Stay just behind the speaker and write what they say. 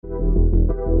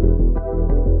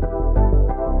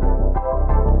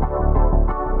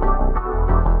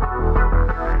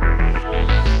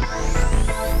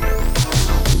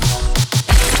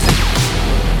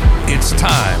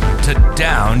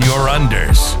Down your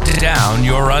unders. Down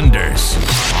your unders.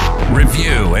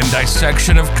 Review and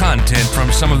dissection of content from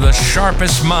some of the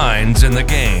sharpest minds in the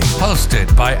game.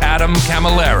 Hosted by Adam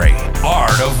Camilleri.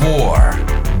 Art of War.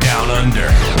 Down Under.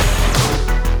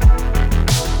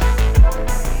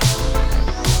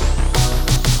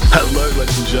 Hello,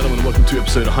 ladies and gentlemen. Welcome to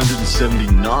episode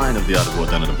 179 of the Art of War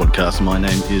Down Under podcast. My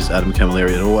name is Adam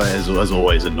Camilleri, and as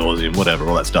always, ad nauseum, whatever,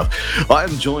 all that stuff. I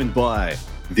am joined by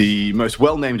the most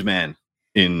well-named man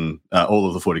in all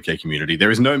of the 40k community.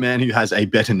 There is no man who has a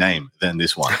better name than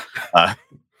this one.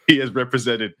 He has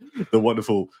represented the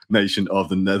wonderful nation of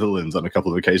the Netherlands on a couple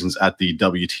of occasions at the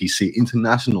WTC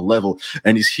international level,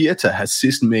 and is here to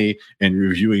assist me in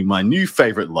reviewing my new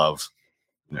favorite love,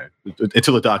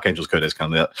 until the Dark Angels Codex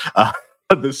comes out,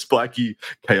 the spiky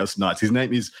Chaos Knights. His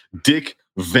name is Dick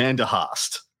van der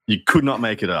Harst. You could not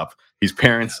make it up. His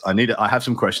parents, I have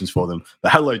some questions for them.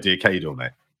 But hello, Dick. How you doing,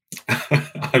 mate?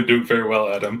 I'm doing very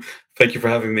well, Adam. Thank you for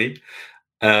having me.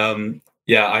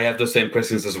 Yeah, I have the same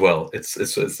questions as well.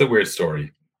 It's a weird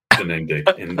story, the name Dick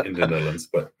in the Netherlands,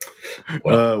 but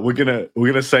we're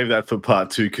gonna save that for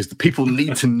part 2 because the people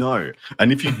need to know.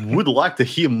 And if you would like to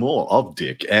hear more of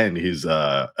Dick and his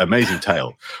amazing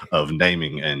tale of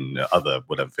naming and other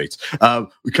whatever feats,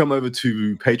 we come over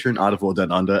to Patreon, Art of War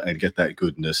Down Under, and get that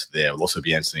goodness there. We'll also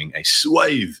be answering a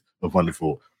swathe of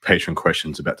wonderful Patreon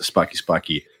questions about the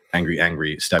spiky, angry,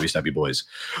 stabby boys.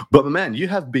 But my man, you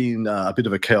have been a bit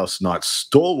of a Chaos Knight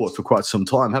stalwart for quite some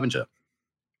time, haven't you?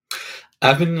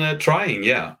 I've been trying,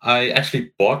 yeah. I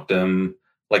actually bought them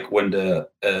like when the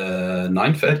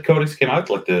 9th Ed Codex came out,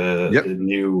 like the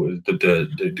new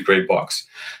the great box,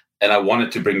 and I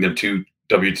wanted to bring them to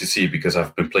WTC because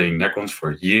I've been playing Necrons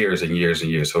for years and years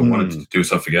and years. So I wanted to do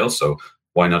something else. So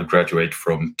why not graduate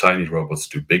from tiny robots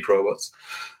to big robots?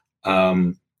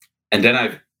 And then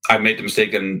I made the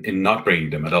mistake in not bringing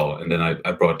them at all, and then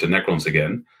I brought the Necrons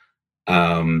again.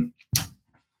 And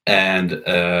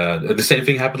the same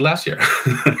thing happened last year.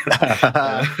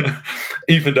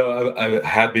 Even though I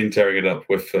had been tearing it up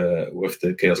with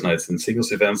the Chaos Knights in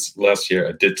singles events last year,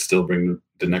 I did still bring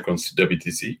the Necrons to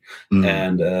WTC.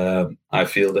 And I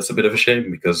feel that's a bit of a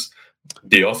shame because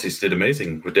the Aussies did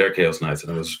amazing with their Chaos Knights,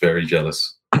 and I was very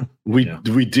jealous.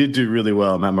 We did do really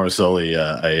well. Matt Morrisoli,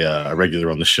 a regular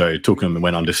on the show, took him and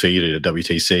went undefeated at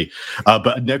WTC.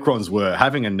 But Necrons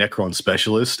having a Necron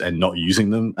specialist and not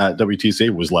using them at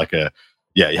WTC was like you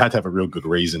had to have a real good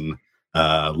reason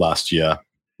last year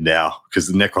now, because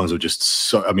the Necrons were just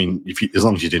so, I mean, as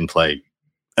long as you didn't play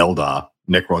Eldar,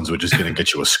 Necrons were just going to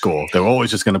get you a score. They were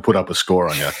always just going to put up a score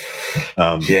on you.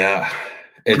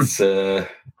 It's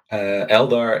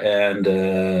Eldar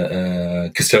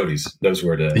and Custodes. Those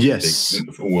were the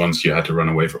big ones you had to run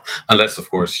away from. Unless, of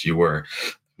course, you were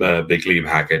Big Liam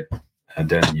Hackett, and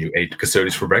then you ate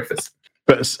Custodes for breakfast.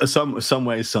 But some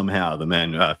way, somehow, the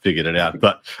man figured it out.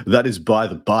 But that is by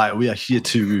the by. We are here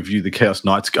to review the Chaos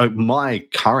Knights. My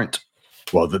current,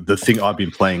 the thing I've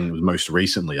been playing most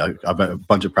recently, I've got a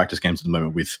bunch of practice games at the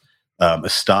moment with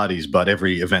Astartes, but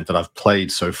every event that I've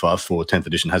played so far for 10th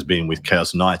edition has been with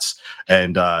Chaos Knights,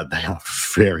 and they are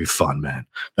very fun, man.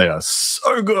 They are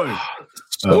so good.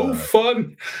 So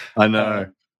fun. I know.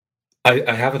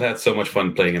 I haven't had so much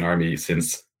fun playing an army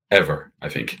since ever, I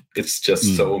think. It's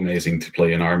just so amazing to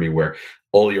play an army where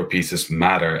all your pieces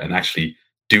matter and actually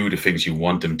do the things you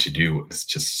want them to do. It's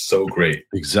just so great.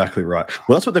 Exactly right.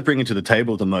 Well, that's what they're bringing to the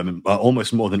table at the moment,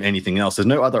 almost more than anything else. There's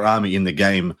no other army in the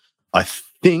game, I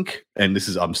think, and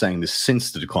I'm saying this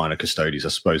since the decline of Custodes, I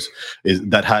suppose, is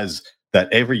that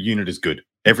every unit is good.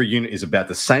 Every unit is about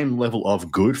the same level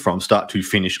of good from start to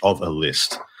finish of a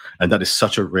list. And that is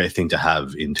such a rare thing to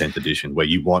have in 10th edition, where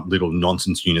you want little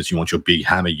nonsense units, you want your big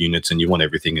hammer units, and you want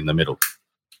everything in the middle.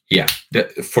 Yeah,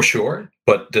 for sure.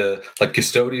 But like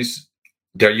Custodes,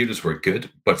 their units were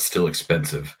good, but still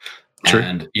expensive. True.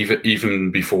 And even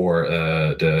before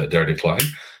their decline.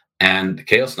 And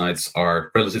Chaos Knights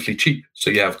are relatively cheap. So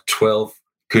you have 12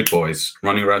 good boys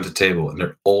running around the table, and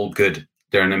they're all good.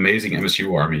 They're an amazing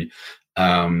MSU army.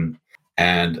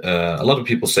 And a lot of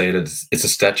people say that it's a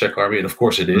stat check army, and of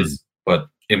course it is. But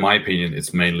in my opinion,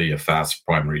 it's mainly a fast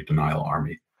primary denial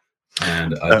army.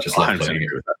 And I just love playing it.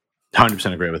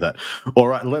 100% agree with that. All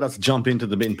right, let us jump into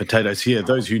the meat and potatoes here.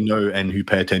 Those who know and who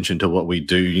pay attention to what we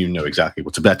do, you know exactly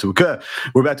what's about to occur.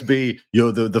 We're about to be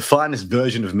the finest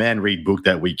version of man read book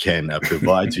that we can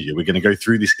provide to you. We're going to go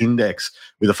through this index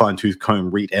with a fine-tooth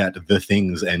comb, read out the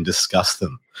things and discuss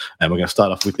them. And we're going to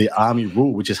start off with the army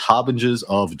rule, which is Harbingers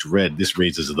of Dread. This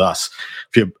reads as thus.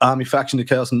 If your army faction to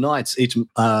Chaos Knights, each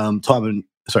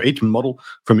model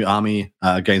from your army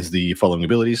gains the following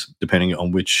abilities, depending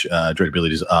on which dread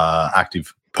abilities are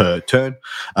active per turn.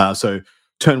 So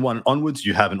turn 1 onwards,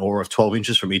 you have an aura of 12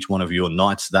 inches from each one of your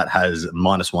knights that has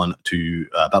 -1 to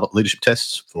battle leadership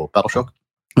tests for battle shock.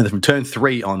 And then from turn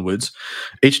 3 onwards,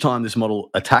 each time this model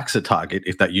attacks a target,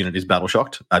 if that unit is battle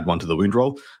shocked, add 1 to the wound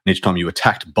roll. And each time you're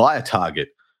attacked by a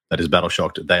target that is battle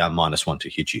shocked, they are -1 to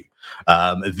hit you.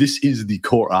 This is the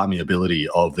core army ability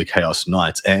of the Chaos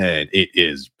Knights, and it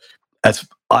is as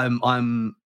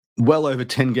I'm well over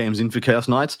 10 games in for Chaos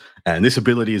Knights, and this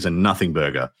ability is a nothing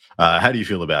burger. How do you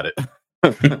feel about it?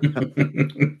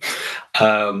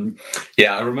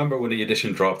 Yeah, I remember when the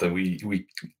edition dropped, and we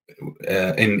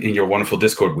in your wonderful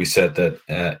Discord, we said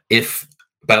that if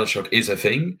battle shock is a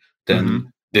thing,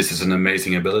 then this is an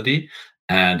amazing ability.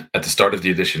 And at the start of the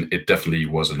edition, it definitely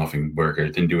was a nothing burger.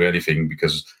 It didn't do anything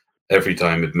because every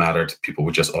time it mattered, people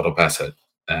would just auto pass it.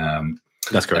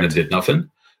 That's correct. And it did nothing.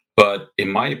 But in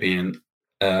my opinion,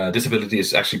 this ability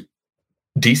is actually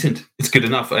decent. It's good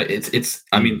enough.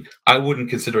 I mean, I wouldn't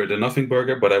consider it a nothing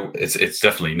burger, but it's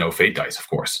definitely no fate dice, of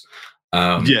course.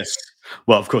 Yes.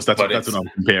 Well, of course, that's what I'm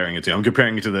comparing it to. I'm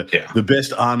comparing it to the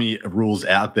best army rules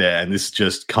out there, and this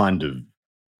just kind of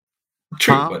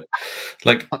true. But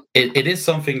like it is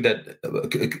something that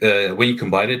when you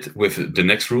combine it with the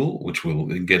next rule, which we'll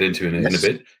get into in a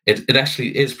bit, it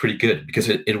actually is pretty good because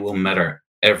it will matter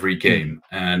every game.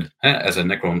 And as a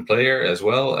Necron player as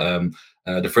well,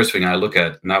 the first thing I look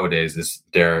at nowadays is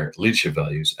their leadership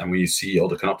values. And when you see all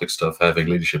the canoptic stuff having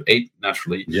leadership 8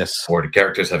 naturally, or the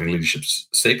characters having leadership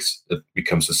 6, that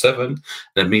becomes a 7.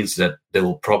 That means that they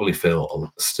will probably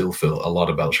still fail a lot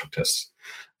of battle shock tests.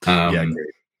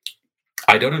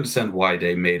 I don't understand why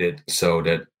they made it so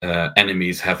that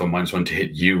enemies have a -1 to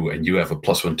hit you and you have a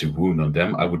 +1 to wound on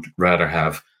them. I would rather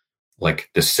have like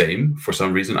the same for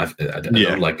some reason. I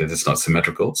don't like that it's not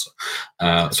symmetrical.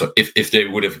 So if they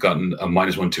would have gotten a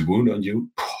 -1 to wound on you,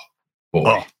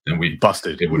 then we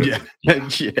busted. It would have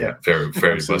very,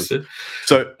 very busted.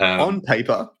 So on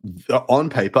paper,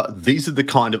 these are the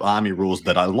kind of army rules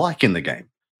that I like in the game.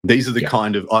 These are the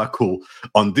kind of cool.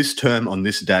 On this term, on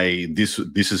this day, this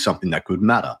is something that could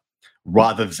matter.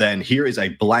 Rather than here is a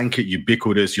blanket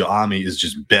ubiquitous, your army is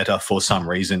just better for some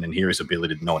reason, and here is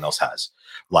ability that no one else has,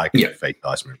 like fate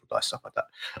dice, miracle dice, stuff like that.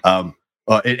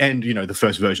 And the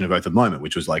first version of Oath of Moment,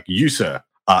 which was like, you, sir,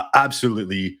 are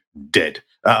absolutely dead.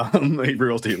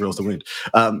 Reels to hit, reels to win.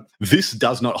 This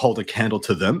does not hold a candle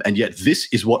to them, and yet this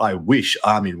is what I wish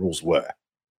army rules were.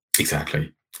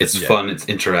 Exactly. It's fun. It's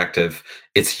interactive.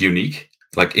 It's unique.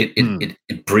 Like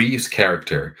it breathes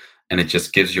character. And it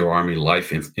just gives your army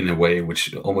life in a way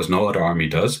which almost no other army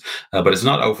does. But it's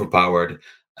not overpowered.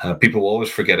 People will always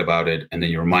forget about it. And then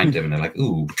you remind them and they're like,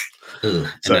 ooh. And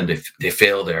then they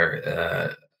fail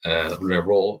their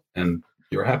roll and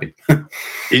you're happy.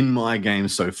 In my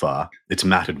games so far, it's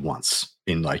mattered once.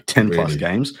 In like 10 plus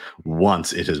games,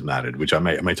 once it has mattered, which I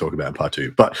may talk about in part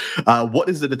 2. But what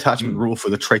is the detachment rule for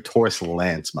the Traitorous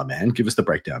Lance, my man? Give us the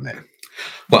breakdown there.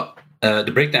 Well,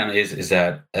 the breakdown is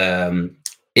that...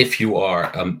 if you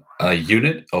are a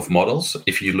unit of models,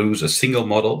 if you lose a single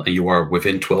model and you are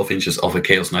within 12 inches of a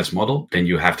Chaos Knights model, then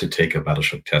you have to take a battle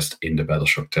shock test in the battle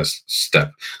shock test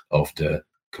step of the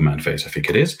command phase, I think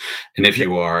it is. And if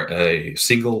you are a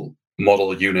single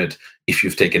model unit, if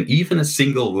you've taken even a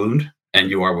single wound and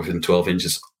you are within 12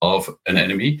 inches of an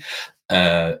enemy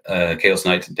Chaos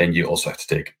Knight, then you also have to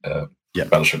take a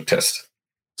battle shock test.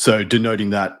 So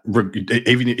denoting that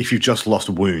even if you've just lost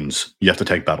wounds, you have to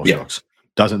take battle shocks.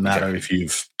 Doesn't matter if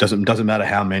you've doesn't matter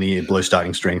how many below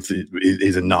starting strength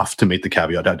is enough to meet the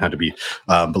caveat. Don't have to be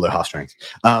below half strength.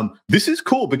 This is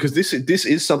cool because this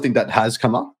is something that has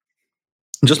come up.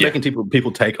 Just making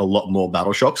people take a lot more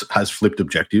battle shocks has flipped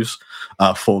objectives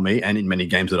for me, and in many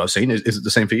games that I've seen. Is it the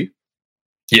same for you?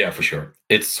 Yeah, for sure.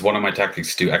 It's one of my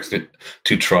tactics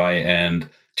to try and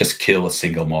just kill a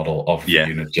single model of the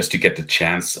unit, just to get the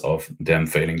chance of them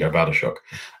failing their battle shock,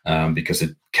 because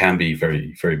it can be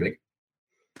very, very big.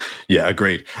 Yeah,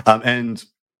 agreed. And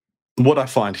what I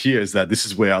find here is that this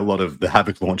is where a lot of the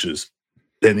Havoc launches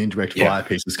and the indirect fire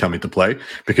pieces come into play,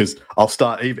 because I'll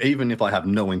start, even if I have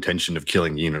no intention of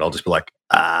killing the unit, I'll just be like,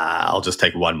 I'll just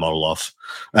take one model off.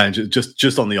 And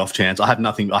just on the off chance, I have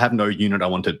no unit I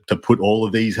want to put all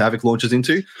of these Havoc launches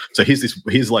into. So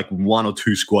here's like 1 or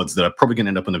 2 squads that are probably going to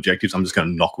end up on objectives. I'm just going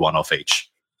to knock one off each.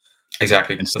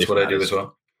 Exactly. That's what I do as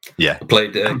well. Yeah. I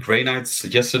played Grey Knights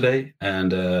yesterday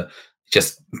and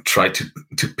just try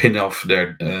to pin off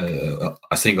their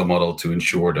a single model to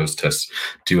ensure those tests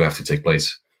do have to take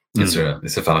place. It's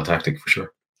a valid tactic for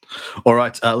sure. All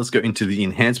right, let's go into the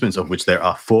enhancements, of which there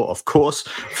are 4, of course.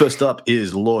 First up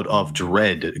is Lord of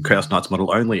Dread, Chaos Knights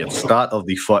model only. At the start of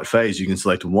the fight phase, you can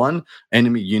select one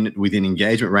enemy unit within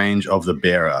engagement range of the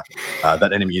bearer.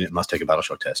 That enemy unit must take a battle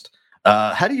shock test.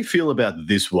 How do you feel about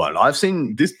this one? I've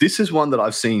seen this. This is one that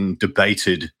I've seen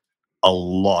debated a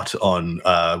lot on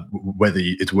whether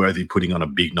it's worthy putting on a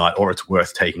big night or it's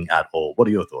worth taking at all. What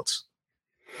are your thoughts?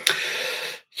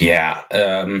 Yeah.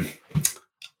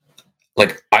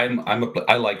 Like I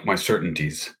like my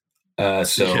certainties.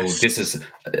 This is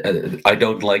I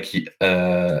don't like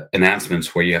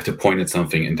enhancements where you have to point at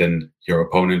something and then your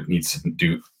opponent needs to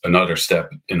do another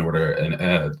step in order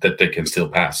that they can still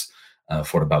pass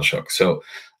for the battle shock. So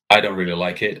I don't really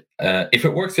like it. If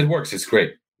it works, it works. It's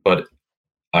great, but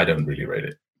I don't really rate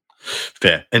it.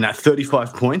 Fair. And at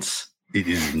 35 points, it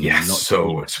is not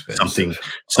so expensive.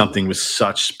 Something with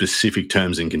such specific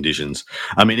terms and conditions.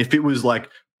 I mean, if it was like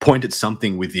point at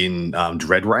something within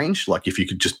dread range, like if you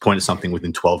could just point at something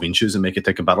within 12 inches and make it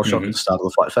take a battle shock at the start of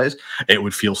the fight phase, it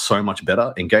would feel so much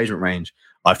better. Engagement range,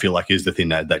 I feel like, is the thing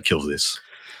that kills this.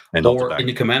 And or in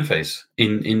the command phase,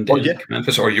 in the command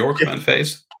phase or your command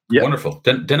phase, wonderful.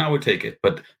 Then I would take it.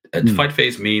 But fight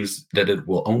phase means that it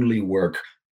will only work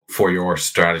for your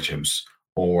stratagems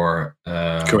or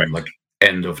like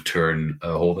end of turn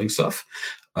holding stuff,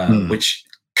 which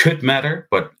could matter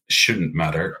but shouldn't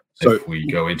matter if we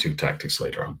go into tactics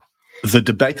later on. The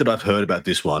debate that I've heard about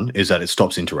this one is that it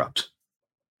stops interrupt.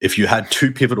 If you had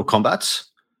 2 pivotal combats,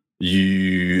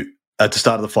 at the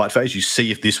start of the fight phase, you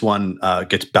see if this one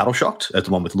gets battle shocked, as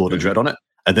the one with Lord of Dread on it,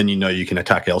 and then you know you can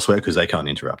attack elsewhere because they can't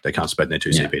interrupt. They can't spend their 2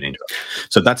 CP to interrupt.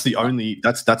 So that's the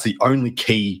only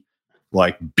key,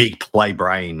 like, big play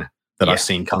brain that I've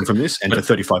seen come from this. And for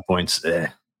 35 points,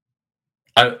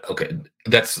 okay,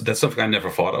 that's something I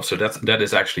never thought of. So that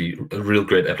is actually a real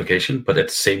great application. But at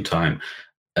the same time,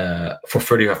 for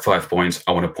 35 points,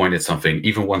 I want to point at something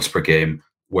even once per game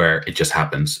where it just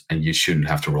happens and you shouldn't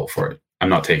have to roll for it. I'm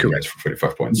not taking this for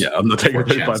 35 points. Yeah, I'm not taking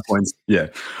 35 points. Yeah.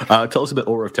 Tell us about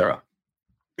Aura of Terror.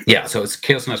 Yeah, so it's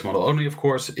Chaos Knights model only, of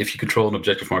course. If you control an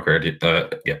objective marker,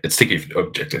 it's sticky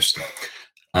objectives.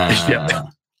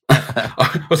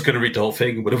 I was going to read the whole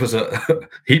thing, but it was a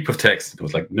heap of text. It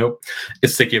was like, nope,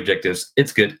 it's sticky objectives.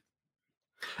 It's good.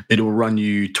 It will run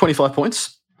you 25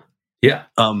 points. Yeah.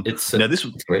 It's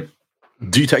great.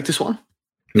 Do you take this one?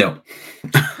 No,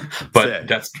 but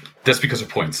that's because of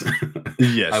points.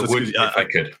 Yes, I would if I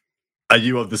could. Are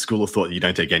you of the school of thought that you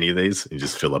don't take any of these? You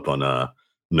just fill up on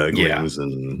Nurglings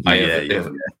and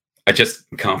I just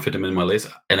can't fit them in my list,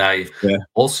 and I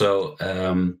also.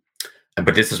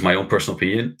 But this is my own personal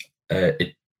opinion.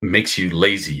 It makes you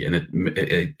lazy, and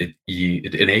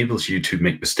it enables you to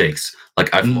make mistakes.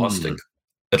 Like I've lost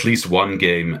at least one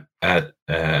game at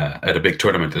a big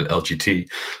tournament at LGT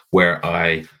where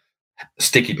I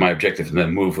stickied my objective and then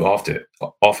moved off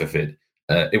of it.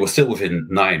 It was still within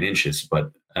 9 inches,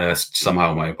 but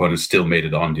somehow my opponent still made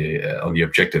it on the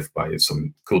objective by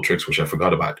some cool tricks which I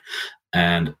forgot about,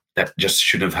 and that just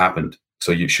shouldn't have happened.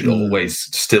 So you should always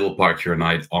still park your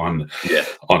knight on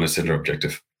a center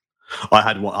objective. I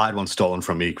had one stolen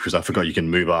from me because I forgot you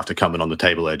can move after coming on the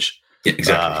table edge. Yeah,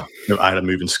 exactly. I had a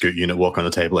move and scoot unit walk on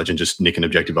the table edge and just nick an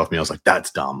objective off me. I was like,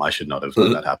 that's dumb. I should not have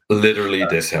let that happen. Literally,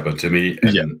 this happened to me.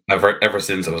 And ever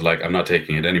since, I was like, I'm not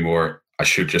taking it anymore. I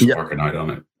should just park a knight on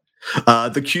it.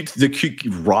 The cute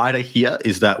rider here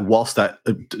is that whilst that,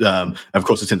 of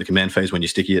course, it's in the command phase when you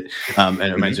sticky it, and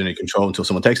it remains under control until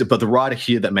someone takes it. But the rider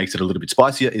here that makes it a little bit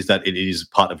spicier is that it is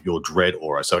part of your dread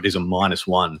aura. So it is a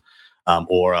 -1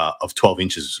 aura of 12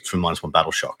 inches from -1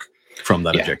 battle shock from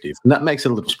that objective. And that makes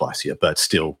it a little spicier, but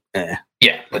still,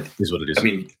 yeah, but is what it is. I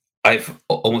mean, I've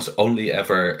almost only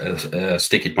ever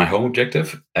stickied my home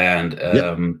objective,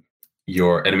 and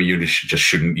your enemy unit just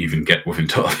shouldn't even get within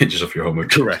 12 inches of your home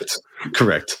objective.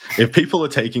 Correct. If people are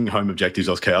taking home objectives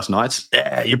as Chaos Knights,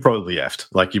 you're probably effed.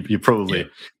 Like you're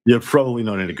probably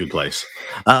not in a good place.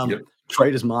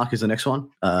 Trader's Mark is the next one.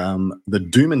 The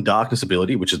Doom and Darkness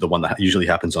ability, which is the one that usually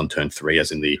happens on turn 3,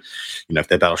 as in the, if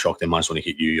they're battle shocked, they -1 to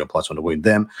hit you, you're +1 to wound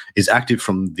them, is active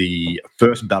from the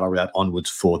first battle round onwards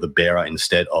for the bearer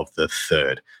instead of the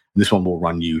third. This one will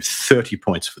run you 30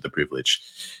 points for the privilege.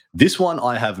 This one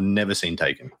I have never seen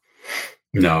taken.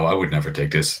 No, I would never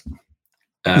take this.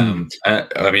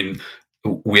 I mean,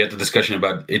 we had the discussion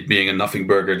about it being a nothing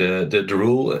burger, the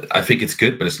rule. I think it's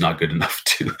good, but it's not good enough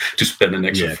to spend an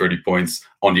extra 30 points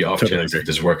on the off chance that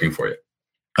it's working for you.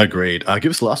 Agreed. Give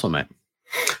us the last one, mate.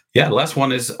 Yeah, the last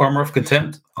one is Armor of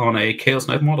Contempt on a Chaos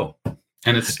Knight model.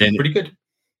 And it's pretty good.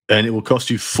 and it will cost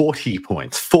you 40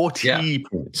 points. 40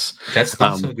 points. That's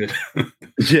not so good.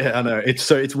 Yeah, I know.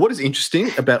 It's what is interesting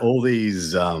about all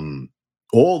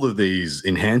of these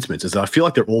enhancements is that I feel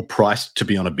like they're all priced to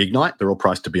be on a big knight. They're all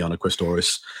priced to be on a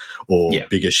Questoris or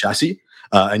bigger chassis,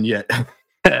 and yet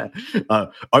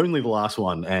only the last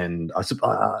one. And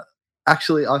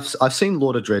actually, I've seen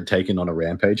Lord of Dread taken on a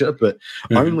Rampager, but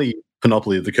only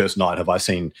Panoply of the Cursed Knight have I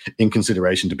seen in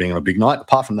consideration to being on a big knight.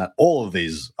 Apart from that, all of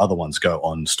these other ones go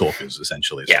on Stalkers,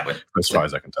 essentially. But as far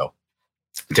as I can tell.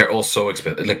 They're all so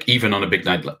expensive. Like, even on a big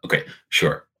knight, okay,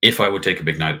 sure. If I would take a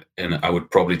big knight, and I would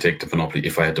probably take the Panoply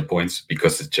if I had the points,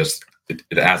 because it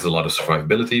adds a lot of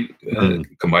survivability,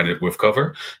 combine it with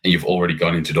cover, and you've already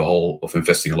gone into the hole of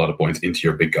investing a lot of points into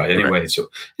your big guy anyway, so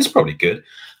it's probably good.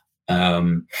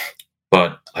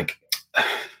 But like,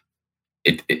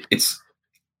 it's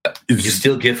you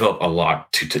still give up a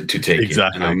lot to take it,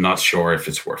 and I'm not sure if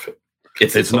it's worth it.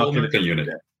 It's not a unit.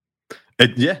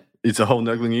 It's a whole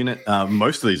Nurgling unit.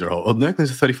 Most of these are Nurglings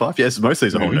are 35. Yes, most of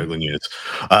these are whole Nurgling units.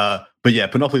 But yeah,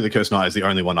 Panoply of the Cursed Knight is the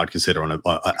only one I'd consider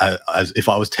as if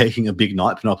I was taking a big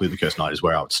knight. Panoply of the Cursed Knight is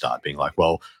where I would start, being like,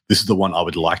 well, this is the one I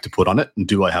would like to put on it, and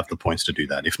do I have the points to do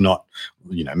that? If not,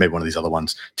 maybe one of these other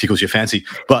ones tickles your fancy.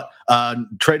 But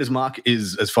Trader's Mark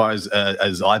is, as far as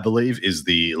I believe, is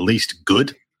the least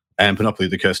good. And Panoply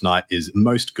of the Cursed Knight is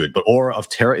most good, but Aura of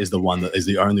Terror is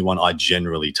the only one I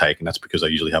generally take, and that's because I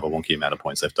usually have a wonky amount of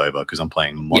points left over because I'm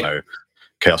playing mono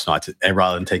Chaos Knights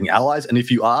rather than taking allies. And if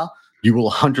you are, you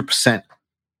will 100%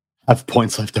 have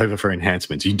points left over for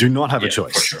enhancements. You do not have a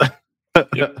choice. Sure.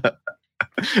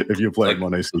 If you're playing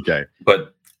mono CK.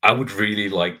 But I would really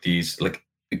like these. Like,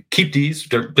 keep these;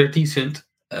 they're decent,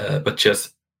 but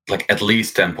just like at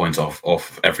least 10 points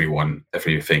off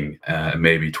everything,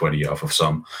 maybe 20 off of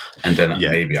some, and then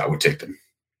maybe I would take them.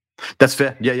 That's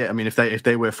fair. Yeah. I mean, if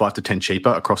they were 5 to 10 cheaper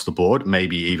across the board,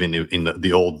 maybe even in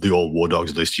the old War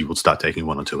Dogs list, you would start taking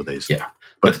 1 or 2 of these. Yeah,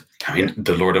 but I mean,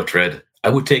 the Lord of Dread, I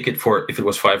would take it if it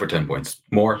was 5 or 10 points.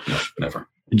 More, no, never.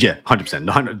 Yeah,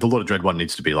 100%. The Lord of Dread one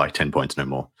needs to be like 10 points, no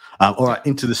more. All right,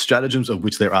 into the stratagems, of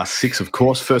which there are 6, of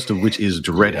course. First of which is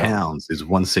Dread Hounds, is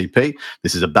 1 CP.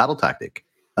 This is a battle tactic.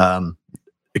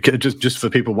 Just for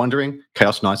people wondering,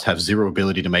 Chaos Knights have 0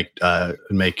 ability to make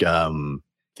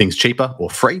things cheaper or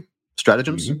free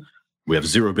stratagems. We have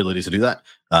 0 ability to do that.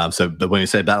 But when you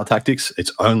say battle tactics,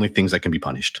 it's only things that can be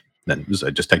punished. Then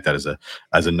just take that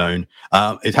as a known.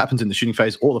 It happens in the shooting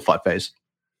phase or the fight phase.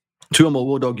 2 or more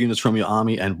War Dog units from your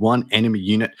army and 1 enemy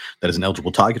unit that is an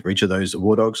eligible target for each of those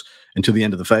War Dogs. Until the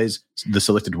end of the phase, the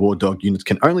selected War Dog units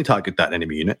can only target that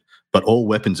enemy unit, but all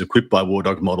weapons equipped by War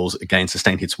Dog models gain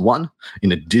sustain hits 1.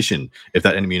 In addition, if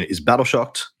that enemy unit is battle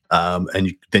shocked,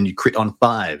 then you crit on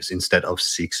 5s instead of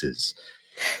 6s.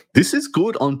 This is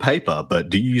good on paper, but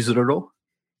do you use it at all?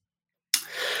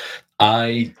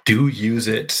 I do use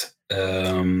it,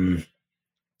 but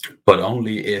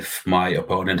only if my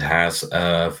opponent has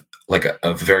a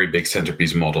very big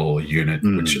centerpiece model unit,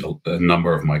 which a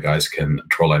number of my guys can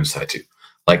draw line of sight to,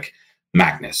 like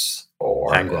Magnus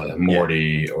or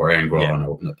Morty or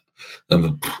Angron.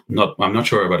 I'm not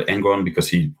sure about Angron because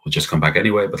he will just come back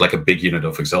anyway, but like a big unit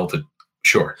of Exalted,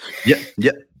 sure. Yeah.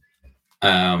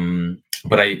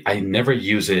 But I never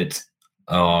use it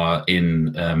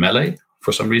in melee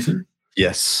for some reason.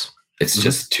 Yes. It's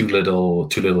just too little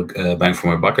bang for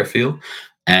my buck, I feel.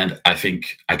 And I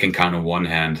think I can count on one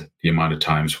hand the amount of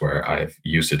times where I've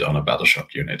used it on a battle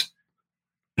shock unit.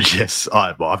 Yes,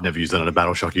 I've never used it on a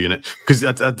battle shock unit because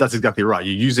that's exactly right.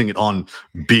 You're using it on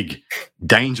big,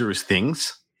 dangerous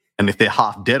things, and if they're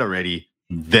half dead already,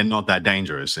 they're not that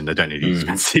dangerous, and they don't need to use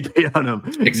CP on them.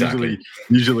 Exactly.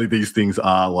 Usually these things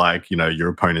are like your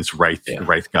opponent's Wraith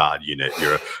Guard unit.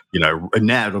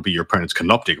 Now it'll be your opponent's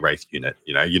Canoptic Wraith unit.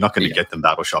 You're not going to get them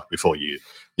battle shock before you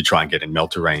try and get in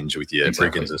melter range with your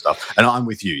brigands and stuff. And I'm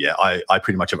with you. Yeah, I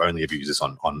pretty much have only ever used this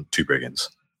on 2 brigands.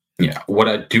 Yeah, what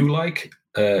I do like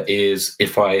is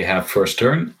if I have first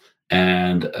turn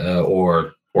and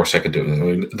or second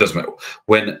turn, it doesn't matter.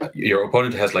 When your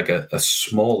opponent has like a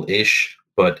small-ish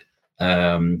but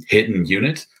hidden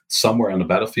unit somewhere on the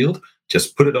battlefield,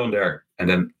 just put it on there and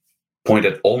then point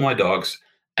at all my dogs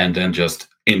and then just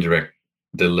indirect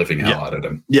the living hell out of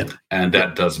them. Yeah. And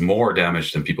that does more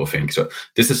damage than people think. So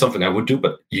this is something I would do,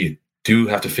 but you do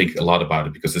have to think a lot about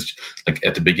it because it's like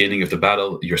at the beginning of the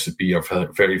battle, your CP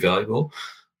are very valuable.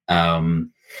 And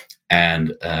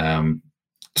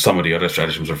some of the other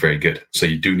stratagems are very good. So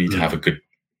you do need to have a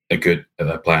good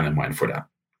plan in mind for that.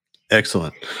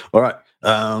 Excellent. All right.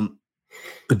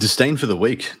 Disdain for the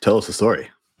week. Tell us the story.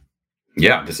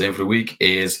 Yeah, the same for the week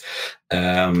is,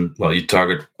 you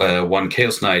target 1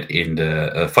 Chaos Knight in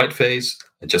the fight phase,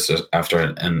 just after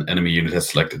an enemy unit has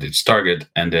selected its target,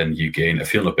 and then you gain a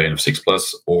feel no pain of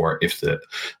 6+, or if the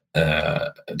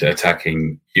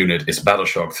attacking unit is battle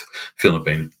shocked, feel no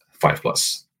pain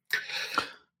 5+.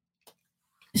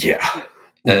 Yeah.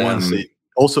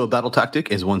 Also, a battle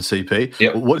tactic is 1 CP.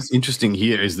 Yep. What is interesting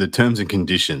here is the terms and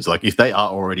conditions. Like, if they are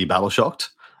already battle shocked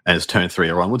and it's turn 3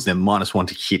 or onwards, they're -1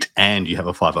 to hit, and you have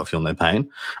a 5 up feel no pain.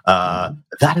 That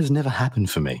has never happened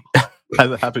for me.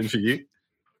 Has it happened for you?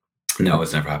 No,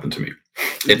 it's never happened to me.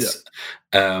 It's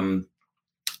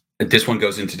this one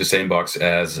goes into the same box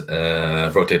as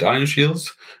rotate ion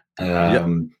shields.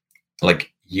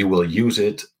 Like, you will use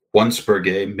it once per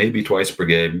game, maybe twice per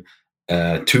game.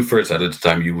 2/3 out of the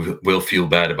time you will feel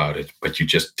bad about it, but you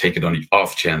just take it on the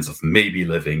off chance of maybe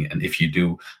living, and if you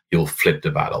do, you'll flip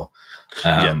the battle.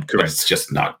 But it's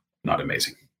just not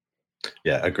amazing.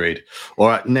 Yeah, agreed. All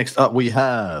right, next up we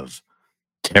have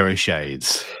Terror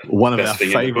Shades, one of our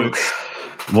favorites.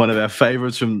 One of our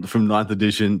favorites from 9th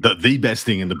edition, the best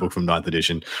thing in the book from 9th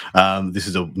edition. This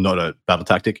is not a battle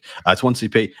tactic. It's 1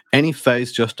 CP. Any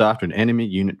phase just after an enemy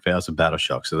unit fails a battle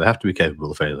shock. So they have to be capable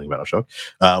of failing battle shock.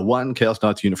 1 Chaos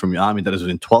Knights unit from your army that is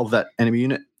within 12 of that enemy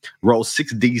unit rolls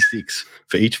 6d6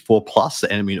 for each 4+.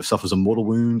 The enemy unit suffers a mortal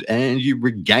wound, and you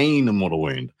regain a mortal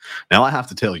wound. Now, I have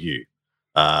to tell you,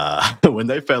 when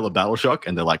they fail a battle shock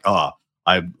and they're like, I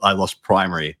lost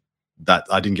primary, that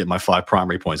I didn't get my 5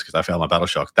 primary points because I failed my battle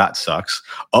shock. That sucks.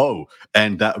 Oh,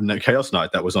 and that Chaos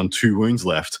Knight that was on 2 wounds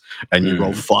left, and you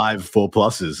roll 5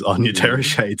 4+s on your Terror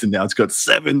Shades, and now it's got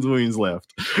 7 wounds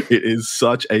left. It is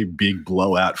such a big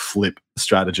blowout flip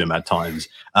stratagem at times.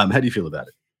 How do you feel about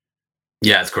it?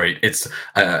 Yeah, it's great. It's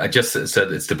I just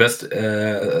said it's the best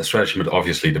stratagem, but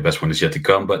obviously the best one is yet to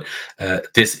come. But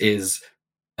this is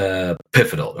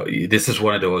pivotal. This is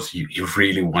one of those you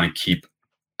really want to keep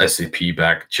SCP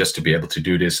back just to be able to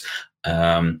do this,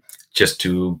 just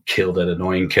to kill that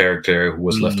annoying character who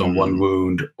was left on 1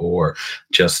 wound, or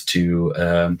just to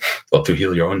to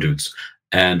heal your own dudes.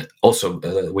 And also,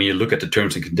 when you look at the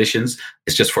terms and conditions,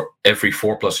 it's just for every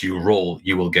 4+ you roll,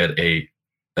 you will get a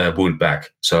wound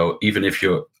back. So even if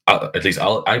you, at least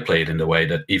I play it in the way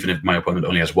that even if my opponent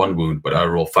only has 1 wound, but I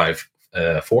roll 5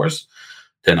 4s,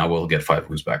 then I will get 5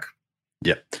 wounds back.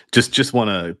 Yeah, just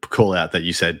want to call out that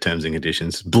you said terms and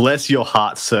conditions. Bless your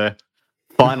heart, sir.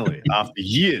 Finally, after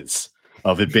years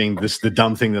of it being the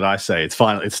dumb thing that I say, it's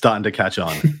starting to catch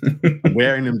on. I'm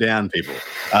wearing them down, people.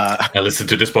 I listen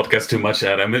to this podcast too much,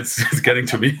 Adam. It's getting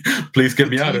to me. Please get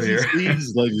me out of here.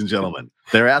 Ladies and gentlemen,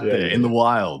 they're out there in the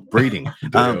wild, breeding.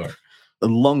 A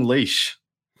long leash.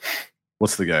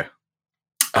 What's the go?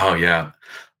 Oh, yeah.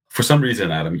 For some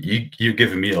reason, Adam, you're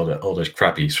giving me all the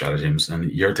crappy stratagems,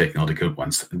 and you're taking all the good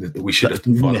ones. We should have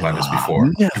thought about this before.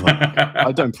 Never.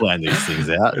 I don't plan these things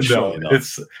out. No,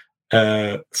 it's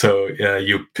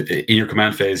you in your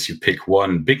command phase, you pick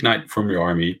 1 big knight from your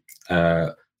army.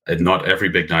 And not every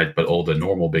big knight, but all the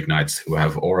normal big knights who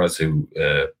have auras who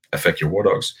affect your war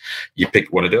dogs. You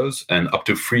pick one of those, and up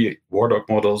to 3 war dog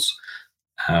models.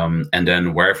 And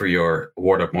then wherever your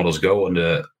war dog models go on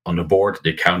the board,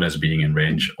 they count as being in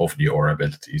range of the aura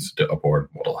abilities the board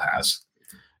model has.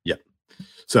 Yeah.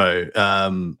 So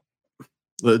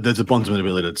there's a bondsman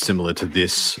ability that's similar to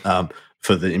this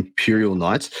for the Imperial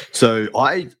Knights. So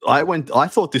I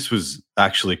thought this was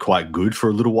actually quite good for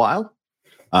a little while.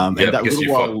 And that because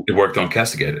it worked on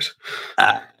castigators.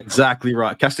 Exactly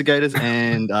right. Castigators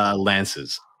and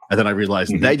lancers. And then I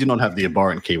realized they did not have the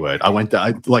abhorrent keyword. I went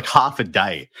there, like half a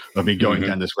day of me going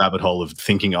down this rabbit hole of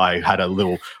thinking I had a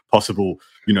little possible,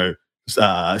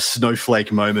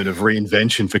 snowflake moment of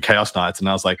reinvention for Chaos Knights. And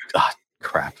I was like,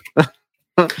 crap.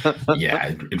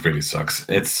 Yeah, it really sucks.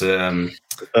 It's,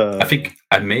 I think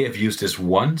I may have used this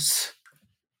once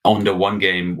on the one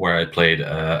game where I played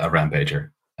a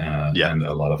Rampager and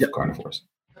a lot of Carnivores.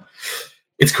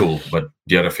 It's cool, but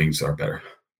the other things are better.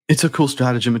 It's a cool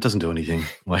stratagem. It doesn't do anything,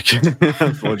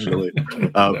 unfortunately.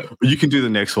 You can do the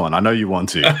next one. I know you want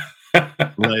to.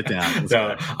 Lay it down.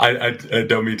 No, I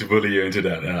don't mean to bully you into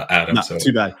that, Adam. No,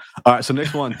 too bad. All right, so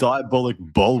next one, Diabolic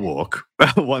Bulwark,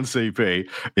 1 CP,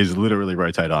 is literally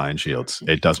rotate iron shields.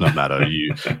 It does not matter.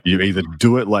 You either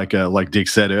do it like Dick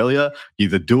said earlier,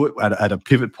 either do it at a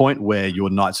pivot point where your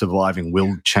knight surviving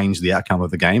will change the outcome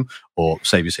of the game, or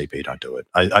save your CP, don't do it.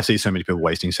 I see so many people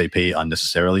wasting CP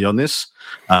unnecessarily on this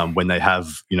when they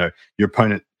have, your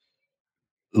opponent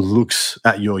looks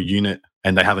at your unit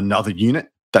and they have another unit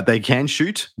that they can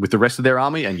shoot with the rest of their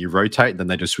army, and you rotate, then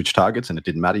they just switch targets, and it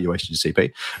didn't matter. You wasted your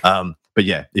CP. But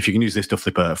yeah, if you can use this to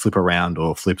flip around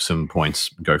or flip some points,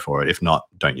 go for it. If not,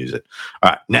 don't use it. All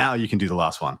right, now you can do the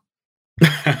last one.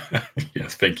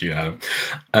 Yes, thank you, Adam.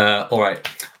 All right,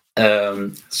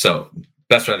 So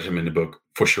best stratagem in the book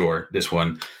for sure. This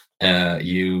one,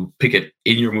 you pick it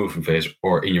in your movement phase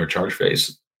or in your charge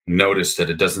phase. Notice that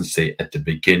it doesn't say at the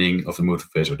beginning of the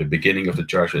movement phase or the beginning of the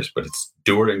charge phase, but it's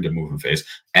during the movement phase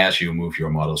as you move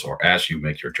your models or as you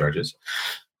make your charges.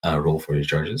 Roll for your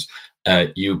charges.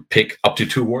 You pick up to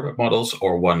 2 Warlock models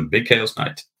or 1 Big Chaos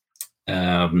Knight.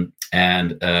 And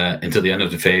until the end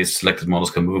of the phase, selected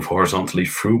models can move horizontally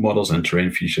through models and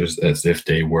terrain features as if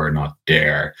they were not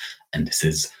there. And this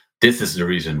is the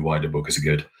reason why the book is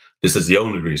good. This is the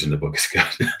only reason the book is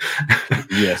good.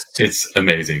 Yes, it's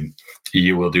amazing.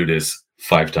 You will do this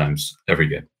 5 times every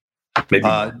game, maybe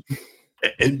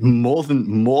more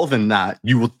than that.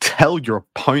 You will tell your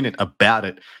opponent about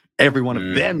it every one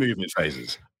of their movement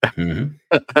phases.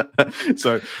 Mm-hmm.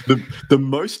 So the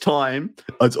most time,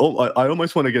 I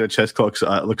almost want to get a chess clock.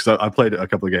 Because I played a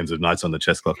couple of games of Knights on the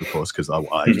chess clock, of course, because I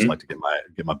just like to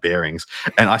get my bearings.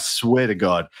 And I swear to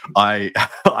God, I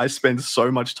spend so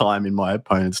much time in my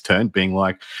opponent's turn being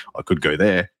like, I could go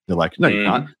there. They're like, no, you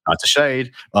can't. Knights a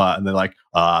shade. And they're like,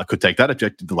 I could take that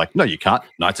objective. They're like, no, you can't.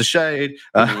 Knights a shade.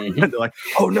 And they're like,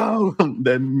 oh no.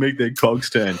 Then make their cogs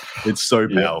turn. It's so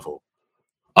powerful.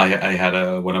 I had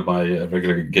one of my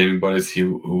regular gaming buddies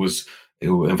who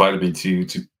invited me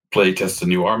to play test a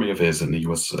new army of his, and he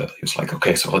was like,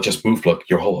 okay, so I'll just move block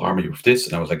your whole army with this,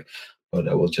 and I was like, but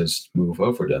I will just move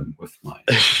over them with my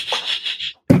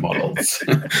models.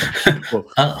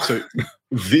 So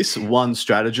this one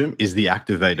stratagem is the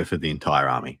activator for the entire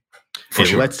army.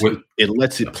 It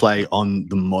lets it play on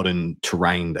the modern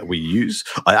terrain that we use.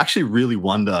 I actually really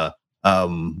wonder.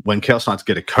 When Chaos Knights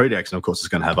get a codex, and of course it's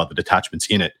going to have other detachments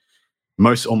in it,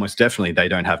 almost definitely they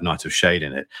don't have Knights of Shade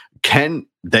in it. Can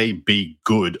they be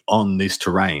good on this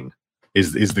terrain?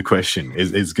 Is the question.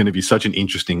 Is going to be such an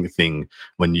interesting thing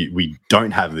when we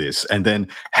don't have this, and then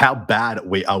how bad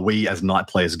are we as Knight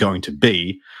players going to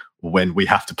be when we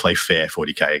have to play fair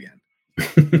 40k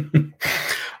again?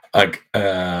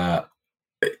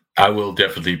 I will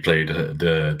definitely play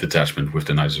the detachment with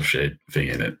the Knights of Shade thing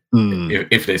in it,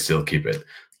 if they still keep it.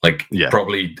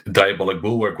 Probably Diabolic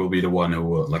Bulwark will be the one who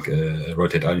will,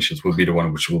 Rotate Iron Shields will be the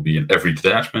one which will be in every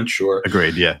detachment, sure.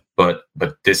 Agreed, yeah. But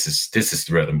this is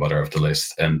the bread and butter of the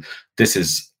list, and this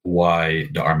is why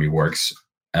the army works.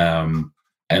 And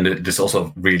this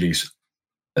also really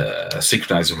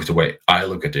synchronizes with the way I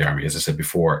look at the army. As I said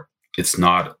before, it's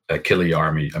not a killy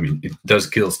army. I mean, it does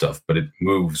kill stuff, but it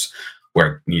moves where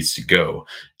it needs to go,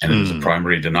 and it's a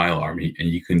primary denial army, and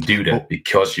you can do that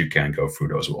because you can go through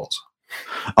those walls.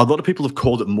 A lot of people have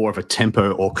called it more of a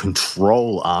tempo or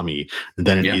control army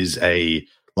than it is a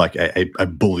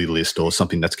bully list or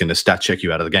something that's going to stat check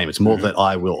you out of the game. It's more that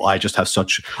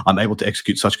I'm able to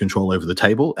execute such control over the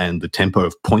table and the tempo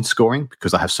of point scoring,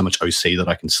 because I have so much OC that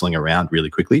I can sling around really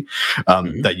quickly,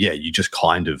 you just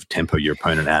kind of tempo your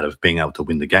opponent out of being able to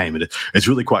win the game. And it's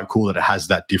really quite cool that it has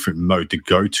that different mode to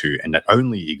go to, and that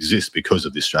only exists because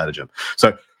of this stratagem.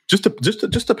 So just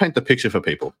to paint the picture for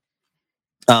people,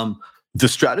 the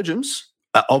stratagems,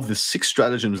 of the 6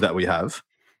 stratagems that we have,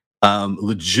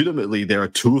 legitimately there are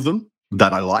 2 of them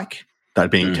that I like,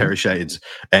 that being Terror Shades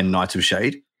and Knights of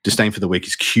Shade. Disdain for the Weak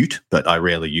is cute, but I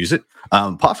rarely use it.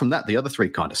 Apart from that, the other 3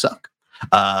 kind of suck.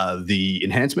 The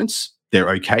enhancements, they're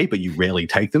okay, but you rarely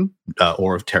take them.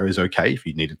 Aura of Terror is okay if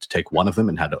you needed to take one of them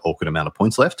and had an awkward amount of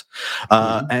points left.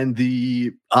 And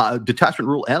the detachment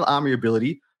rule and army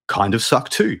ability kind of suck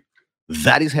too.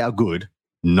 That is how good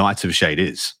Knights of Shade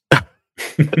is.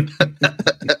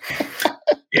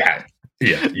 Yeah.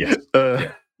 Do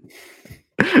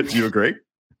you agree?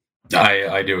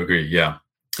 I do agree. Yeah,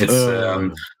 it's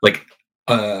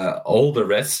all the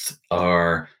rest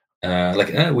are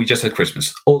we just had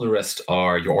Christmas. All the rest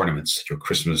are your ornaments, your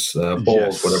Christmas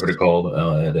balls, whatever they're called.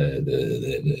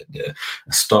 The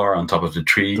star on top of the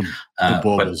tree. The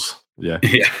baubles. Yeah.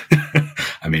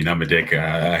 I mean, I'm a dick.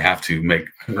 I have to make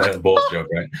a balls joke,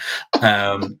 right?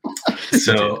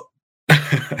 So.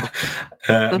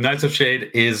 Knights of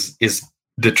Shade is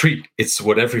the treat. It's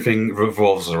what everything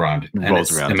revolves around.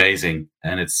 Amazing,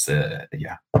 and it's the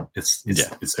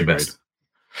best.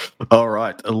 All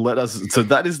right, so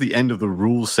that is the end of the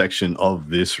rules section of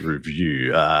this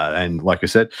review. And like I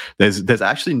said, there's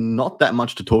actually not that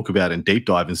much to talk about and deep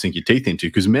dive and sink your teeth into,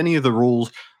 because many of the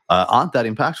rules aren't that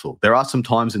impactful. There are some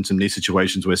times in some niche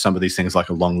situations where some of these things like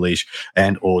a long leash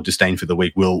and or disdain for the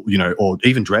weak will, or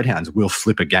even dreadhounds will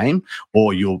flip a game,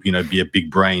 or you'll, be a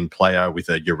big brain player with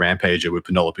your rampager with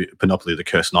Panoply of the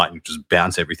Cursed Knight and just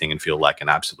bounce everything and feel like an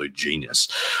absolute genius.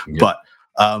 Yep. But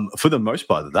for the most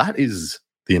part, that is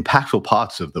the impactful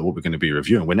parts of what we're going to be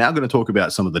reviewing. We're now going to talk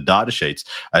about some of the data sheets,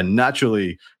 and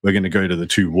naturally, we're going to go to the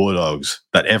 2 war dogs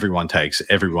that everyone takes,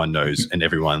 everyone knows, and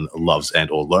everyone loves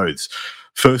and or loathes.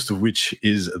 First of which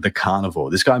is the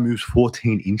carnivore. This guy moves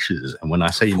 14 inches, and when I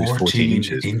say he moves 14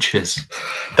 inches,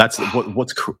 that's and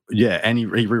he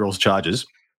rerolls charges.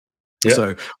 Yep.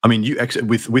 So, I mean,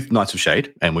 with Knights of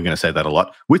Shade, and we're going to say that a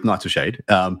lot, with Knights of Shade,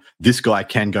 this guy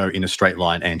can go in a straight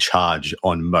line and charge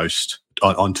on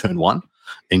on turn 1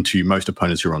 into most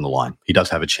opponents who are on the line. He does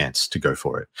have a chance to go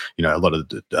for it. You know, a lot of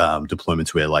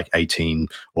deployments where like 18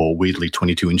 or weirdly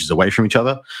 22 inches away from each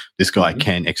other, this guy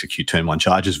can execute turn 1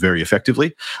 charges very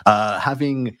effectively.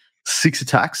 Having 6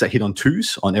 attacks that hit on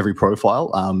 2s on every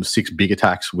profile, 6 big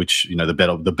attacks, which, you know,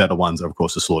 the better ones are, of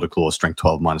course, the Slaughter Claw, strength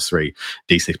 12 -3,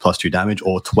 D6 +2 damage,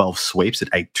 or 12 sweeps at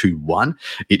 8/2/1.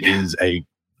 It is a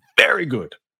very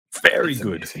good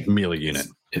melee unit.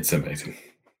 It's amazing.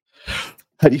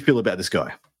 How do you feel about this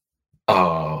guy?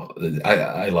 Oh,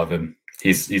 I love him.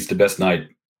 He's the best knight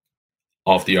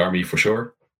of the army for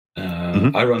sure.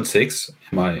 I run 6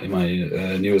 in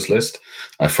my newest list.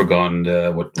 I've forgotten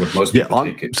what most people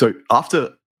take. So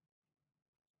after,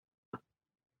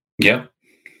 yeah,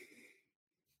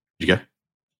 you go.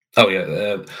 Oh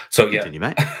yeah. So yeah, continue,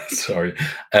 mate. Sorry.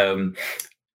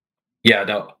 Yeah,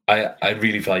 no, I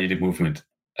really value the movement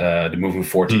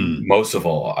 14 most of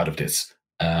all out of this.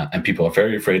 And people are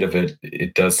very afraid of it.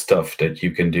 It does stuff that you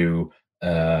can do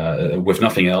with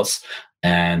nothing else.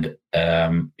 And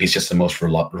it's just the most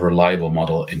reliable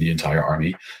model in the entire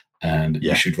army. And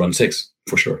you should run 6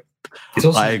 for sure. It's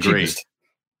also I agree. Cheapest.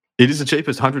 It is the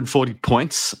cheapest, 140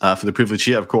 points for the privilege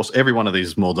here. Of course, every one of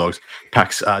these small dogs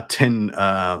packs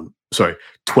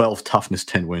 12 toughness,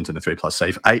 10 wounds, and a 3+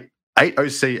 save. 8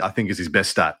 OC, I think, is his best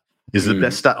stat. Is the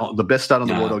best stat on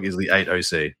the war dog is the 8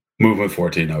 OC. Movement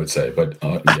 14, I would say, but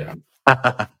yeah.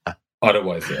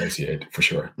 Otherwise, the OC8 for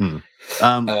sure.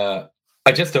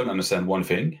 I just don't understand one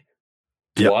thing.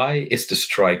 Yep. Why is the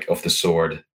strike of the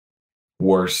sword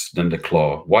worse than the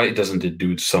claw? Why doesn't it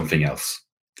do something else?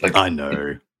 Like, I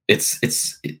know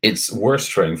it's worse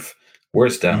strength,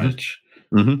 worse damage.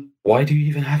 Why do you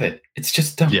even have it? It's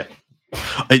just dumb. Yeah.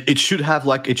 It should have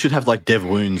like dev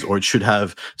wounds, or it should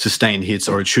have sustained hits,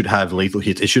 or it should have lethal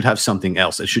hits. It should have something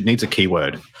else. It needs a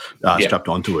keyword strapped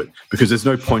onto it, because there's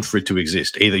no point for it to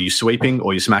exist. Either you're sweeping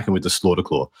or you're smacking with the Slaughter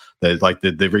Claw. We're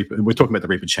talking about the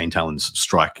Reaper Chain Talons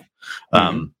strike.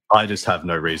 I just have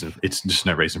no reason. It's just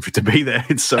no reason for it to be there.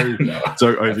 It's so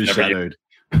overshadowed.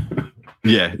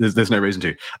 Yeah, there's no reason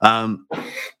to.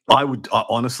 I would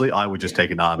just take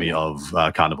an army of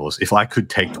carnivores. If I could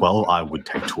take 12, I would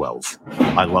take 12.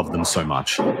 I love them so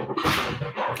much.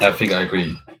 I think I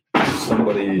agree.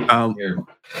 Somebody here.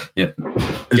 Yeah.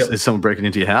 Is someone breaking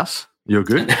into your house? You're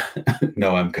good?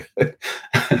 No, I'm good.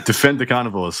 Defend the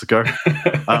carnivores. Go.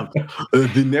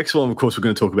 The next one, of course, we're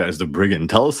going to talk about is the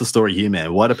Brigand. Tell us the story here,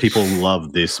 man. Why do people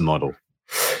love this model?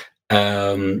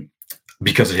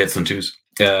 Because it hits on 2s.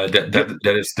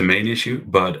 That is the main issue,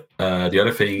 but the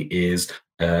other thing is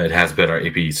it has better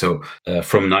AP. So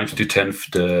from 9th to 10th,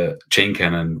 the chain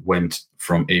cannon went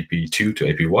from AP 2 to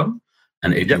AP 1,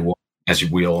 and AP 1, as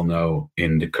we all know,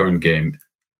 in the current game,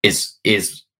 is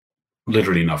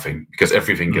literally nothing, because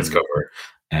everything gets covered,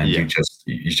 and you just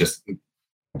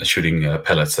shooting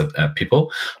pellets at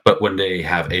people. But when they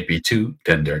have AP 2,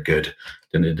 then they're good.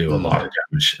 Then they do a lot of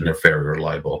damage, and they're very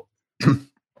reliable.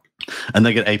 And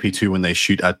they get AP 2 when they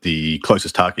shoot at the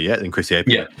closest target, increase the AP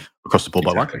across the board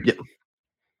by 1. Yeah.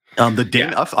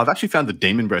 I've actually found the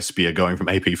Demon Breast Spear going from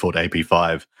AP 4 to AP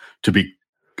 5 to be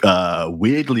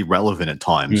weirdly relevant at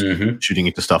times, shooting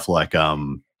into stuff like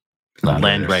Land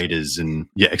Raiders and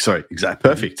exactly.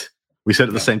 Perfect. We said it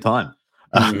at the same time.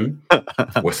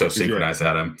 We're so synchronized,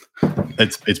 Adam.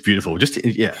 It's beautiful. Just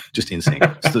in sync.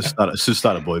 It's to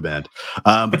start a boy band.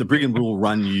 But the Brigand will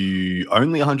run you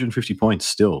only 150 points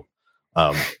still.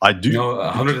 I do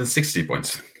 160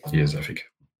 points. Yes, I think.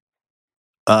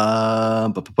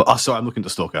 Sorry, I'm looking at the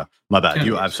Stalker. My bad.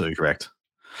 You're absolutely correct.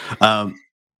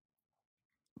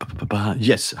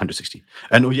 Yes, 160.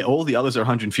 And all the others are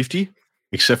 150,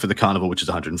 except for the Carnival, which is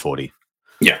 140.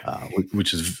 Yeah,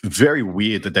 which is very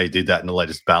weird that they did that in the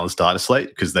latest balanced data slate,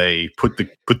 because they put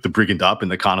the Brigand up and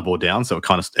the Carnivore down, so it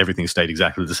kind of everything stayed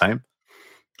exactly the same.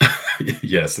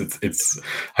 Yes, it's.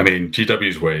 I mean,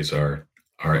 GW's ways are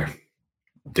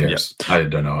theirs. Yep. I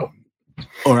don't know.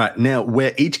 All right, now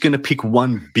we're each going to pick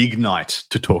one big knight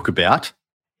to talk about,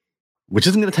 which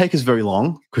isn't going to take us very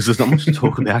long because there's not much to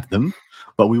talk about them.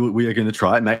 But we are going to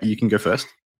try it. Matt, you can go first.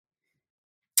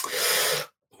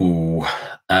 Ooh.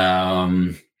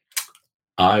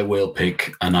 I will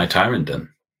pick a Knight Tyrant then.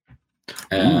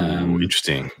 Ooh,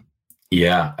 interesting.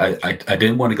 Yeah, I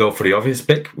didn't want to go for the obvious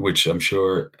pick, which I'm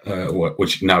sure,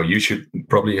 which now you should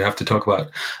probably have to talk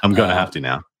about. I'm going to have to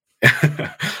now.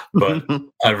 But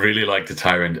I really like the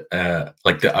Tyrant.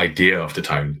 Like the idea of the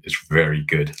Tyrant is very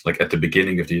good. Like at the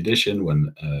beginning of the edition,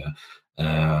 when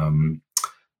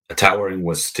towering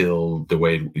was still the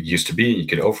way it used to be, you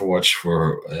could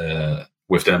Overwatch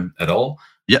with them at all.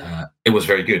 Yeah, it was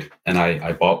very good, and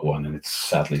I bought one, and it's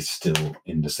sadly still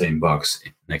in the same box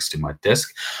next to my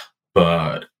desk.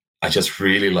 But I just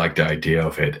really like the idea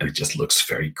of it, and it just looks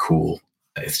very cool.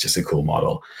 It's just a cool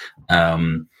model.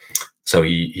 So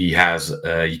he has,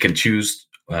 you can choose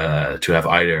to have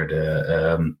either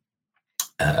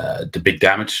the big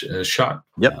damage shot.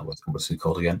 Yep. What's it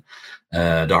called again?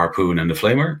 The harpoon and the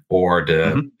flamer, or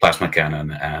the plasma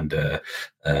cannon and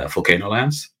volcano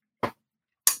lance.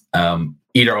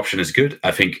 Either option is good.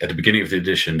 I think at the beginning of the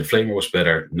edition, the flamer was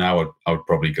better. Now I would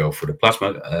probably go for the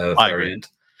plasma variant.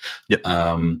 Yep.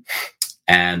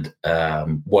 And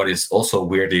what is also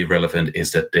weirdly relevant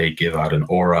is that they give out an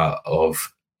aura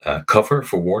of cover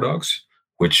for war dogs,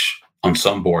 which on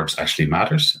some boards actually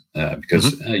matters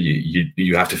because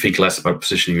you have to think less about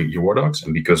positioning your war dogs,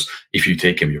 and because if you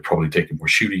take them, you're probably taking more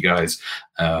shooty guys.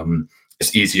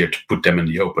 It's easier to put them in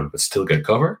the open but still get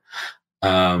cover.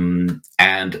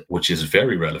 And which is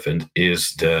very relevant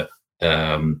is the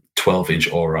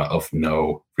 12-inch aura of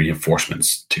no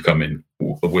reinforcements to come in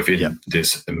within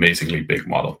this amazingly big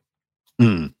model.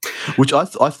 Which I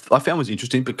found was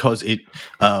interesting because it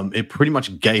pretty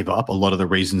much gave up a lot of the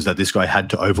reasons that this guy had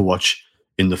to Overwatch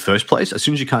in the first place. As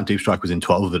soon as you can't deep strike within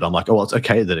 12 of it, I'm like, oh, well, it's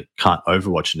okay that it can't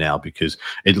Overwatch now because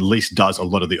it at least does a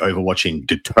lot of the overwatching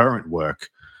deterrent work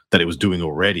that it was doing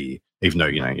already, even though,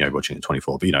 you're watching at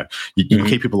 24. But, you can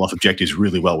keep people off objectives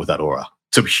really well with that aura.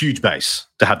 It's a huge base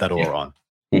to have that aura on.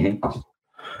 Mm-hmm.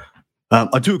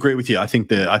 I do agree with you. I think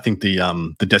the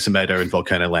Decimator and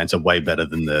Volcano Lance are way better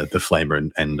than the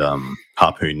Flamer and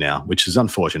Harpoon now, which is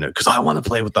unfortunate because I want to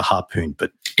play with the Harpoon,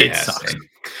 but it sucks.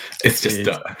 It's just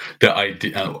the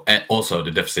idea. And also,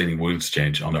 the devastating wounds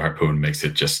change on the Harpoon makes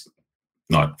it just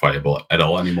not viable at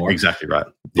all anymore. Exactly right.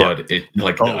 But the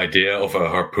idea of a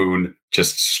Harpoon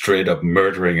just straight up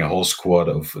murdering a whole squad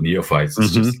of neophytes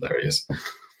is just hilarious.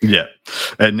 Yeah,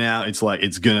 and now it's like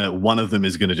one of them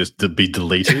is gonna just be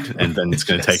deleted, and then it's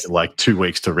gonna take like 2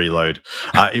 weeks to reload.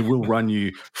 It will run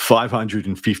you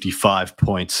 555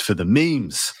 points for the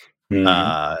memes,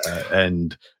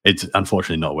 and it's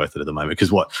unfortunately not worth it at the moment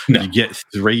because you get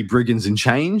 3 brigands and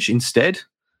change instead,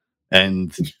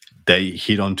 and they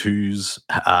hit on 2s,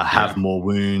 have more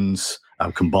wounds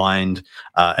combined,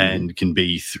 and can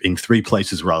be in 3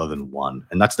 places rather than 1,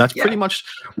 and that's pretty much.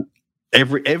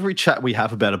 Every chat we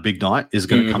have about a big night is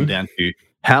going to come down to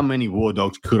how many war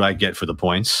dogs could I get for the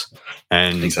points,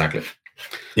 and exactly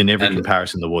in every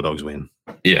comparison, the war dogs win.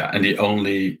 Yeah, and the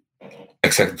only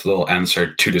acceptable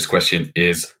answer to this question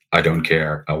is I don't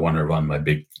care. I want to run my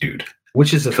big dude,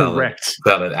 which is a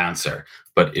valid answer.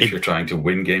 But if you're trying to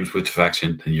win games with the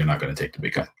faction, then you're not going to take the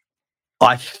big guy.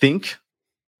 I think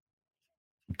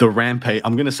the Rampage.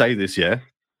 I'm going to say this,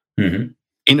 in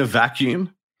a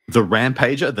vacuum. The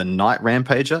Rampager, the Night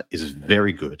Rampager, is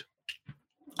very good.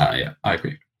 Yeah, I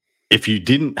agree. If you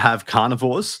didn't have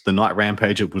carnivores, the Night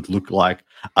Rampager would look like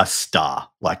a star,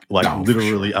 like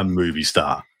literally a movie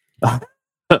star.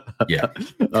 Yeah.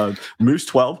 Moves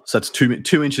 12, so that's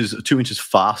 2 inches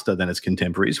faster than its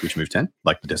contemporaries, which move 10,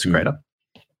 like the Desecrator.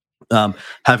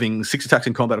 Having 6 attacks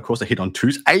in combat, of course, they hit on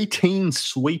 2s, 18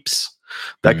 sweeps.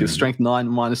 That gives strength 9,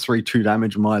 -3, 2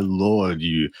 damage. My lord,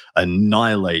 you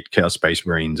annihilate Chaos Space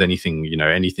Marines, anything,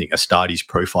 Astartes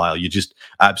profile. You just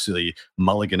absolutely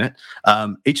mulligan it.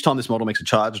 Each time this model makes a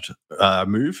charged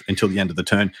move until the end of the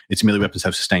turn, its melee weapons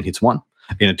have sustained hits 1.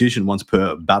 In addition, once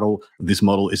per battle, this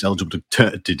model is eligible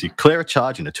to declare a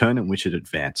charge in a turn in which it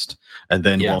advanced. And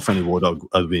then while friendly war dog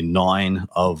within 9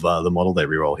 of the model, they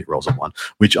reroll hit rolls of 1,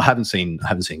 which I haven't seen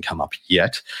come up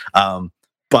yet.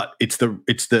 But it's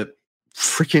the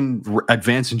freaking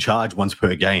advance and charge once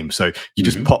per game. So you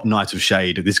just pop Knights of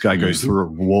Shade. This guy goes through a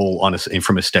wall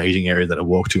from a staging area that I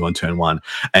walk to on turn 1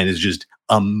 and is just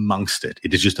amongst it.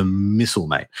 It is just a missile,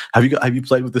 mate. Have you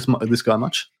played with this guy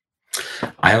much?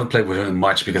 I haven't played with him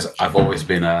much because I've always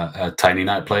been a Tiny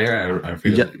Knight player.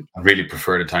 I really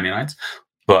prefer the Tiny Knights.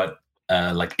 But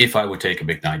if I would take a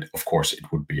big Knight, of course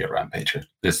it would be a Rampager.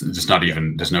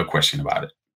 There's no question about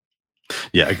it.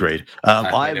 Yeah, agreed. I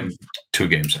played him 2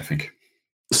 games, I think.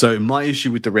 So my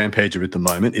issue with the Rampager at the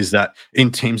moment is that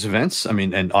in teams events,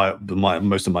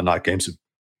 most of my night games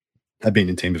have been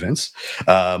in team events.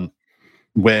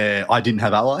 where I didn't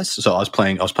have allies, so I was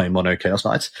playing mono Chaos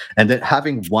Knights, and then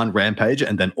having one Rampager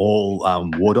and then all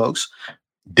War Dogs,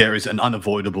 there is an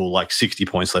unavoidable 60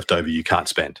 points left over you can't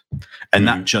spend, and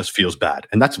that just feels bad.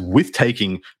 And that's with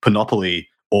taking Panoply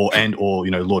or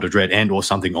Lord of Dread and or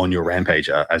something on your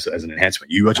Rampager as an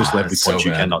enhancement. You are just left with points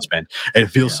you cannot spend. And it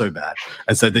feels so bad.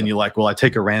 And so then you're like, well, I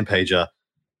take a Rampager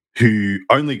who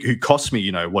costs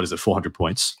me 400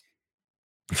 points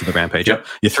for the Rampager.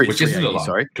 Yep. Which isn't a lot,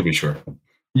 sorry, to be sure.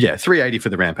 Yeah, 380 for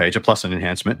the Rampager plus an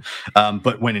enhancement.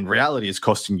 But when in reality it's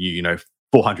costing you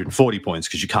 440 points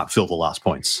because you can't fill the last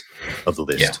points of the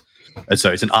list. Yeah. And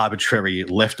so it's an arbitrary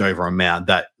leftover amount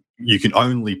that you can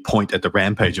only point at the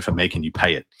Rampager for making you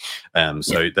pay it.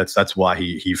 That's why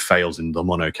he fails in the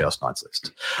mono Chaos Knights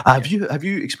list. Have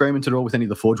you experimented at all with any of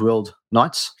the Forge World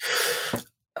Knights?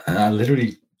 I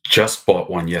literally just bought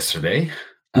one yesterday.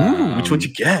 Which one did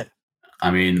you get?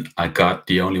 I mean, I got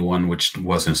the only one which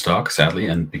was in stock, sadly,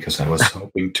 and because I was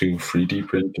hoping to 3D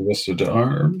print the rest of the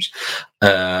arms.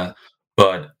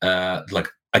 But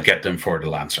I get them for the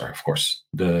Lancer, of course.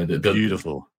 The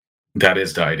beautiful. That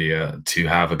is the idea, to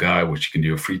have a guy which you can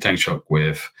do a free tank shock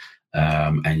with,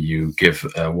 and you give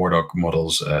War Dog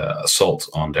models assault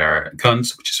on their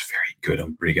guns, which is very good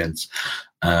on brigands.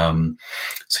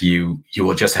 So you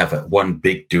will just have one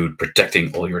big dude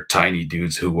protecting all your tiny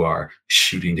dudes who are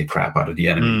shooting the crap out of the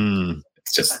enemy.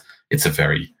 It's a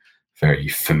very, very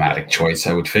thematic choice,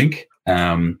 I would think.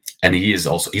 And he's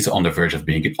on the verge of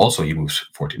being it. Also, he moves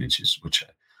 14 inches, which I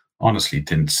honestly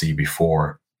didn't see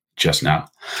before just now.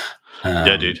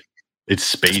 Yeah, dude, it's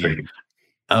speedy.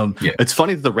 It's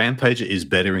funny that the Rampager is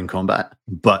better in combat,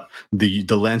 but the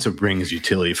Lancer brings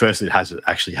utility. First, it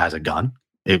actually has a gun.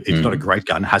 It's not a great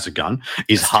gun, has a gun,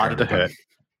 is harder to hurt,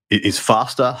 it is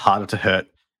faster, harder to hurt,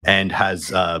 and has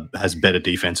better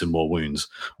defense and more wounds,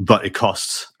 but it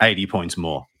costs 80 points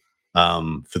more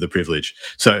for the privilege.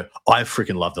 So I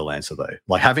freaking love the Lancer though.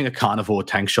 Like having a Carnivore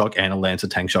tank shock and a Lancer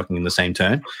tank shocking in the same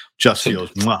turn just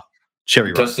feels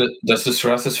cherry. Does the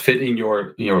Stratas fit in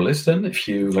your list then? If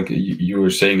you you were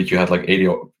saying that you had 80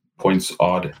 points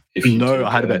odd. I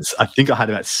think I had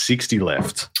about 60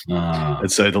 left,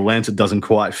 and so the Lancer doesn't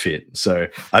quite fit. So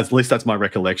at least that's my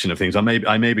recollection of things. I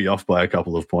may be off by a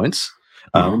couple of points.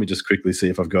 Let me just quickly see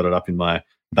if I've got it up in my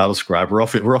battle scribe. We're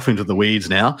off into the weeds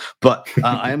now, but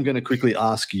I am going to quickly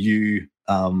ask you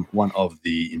one of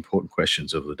the important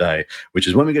questions of the day, which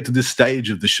is when we get to this stage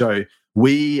of the show,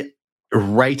 we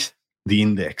rate the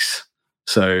index.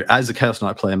 So as a Chaos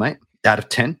Knight player, mate, out of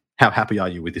 10, how happy are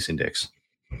you with this index?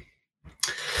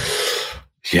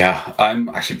 Yeah, I'm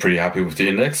actually pretty happy with the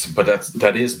index, but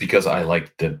that is because I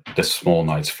like the small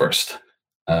knights first.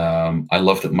 I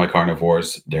love my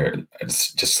carnivores.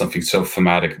 It's just something so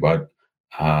thematic about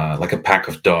like a pack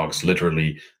of dogs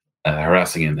literally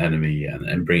harassing an enemy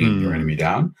and bringing your enemy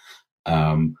down,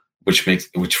 which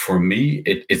for me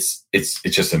it's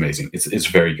just amazing. It's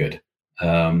very good.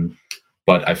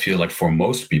 But I feel like for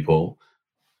most people,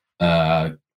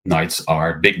 knights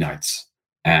are big knights.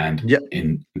 And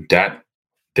in that,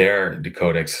 the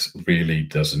codex really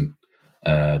doesn't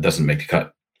make the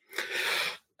cut.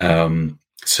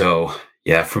 So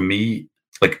yeah, for me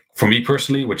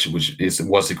personally, which was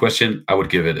the question, I would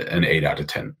give it an 8 out of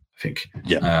 10. I think.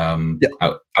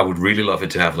 I would really love it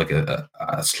to have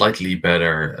a slightly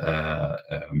better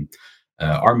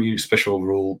army special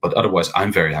rule, but otherwise,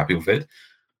 I'm very happy with it.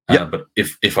 But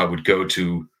if I would go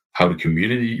to how the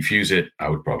community views it, I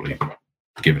would probably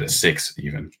give it a 6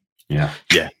 even. Yeah.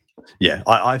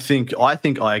 I think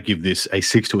I give this a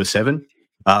 6 to a 7.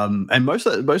 And most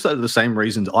of the same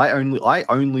reasons. I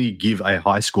only give a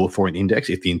high score for an index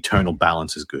if the internal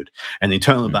balance is good, and the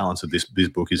internal balance of this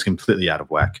book is completely out of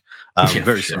whack.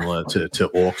 Similar to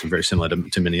Orcs and very similar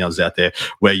to many others out there,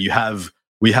 where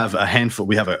we have a handful,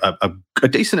 we have a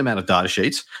decent amount of data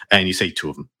sheets, and you see 2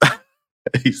 of them.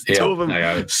 Two of them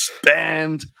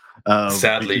spammed.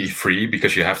 Sadly, free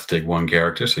because you have to take one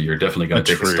character, so you're definitely going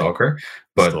to take a Stalker.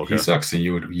 But he sucks, and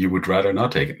you would rather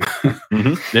not take him.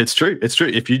 It's true.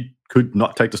 If you could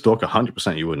not take the Stalker,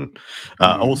 100% you wouldn't.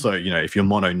 Also, if you're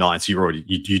mono knights,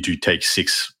 you do take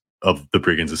 6 of the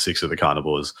brigands and 6 of the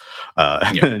carnivores,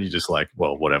 and you're just like,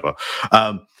 well, whatever.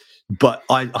 But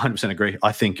I 100% agree.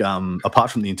 I think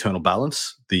apart from the internal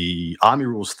balance, the army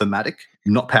rules thematic,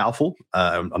 not powerful.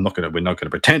 We're not going to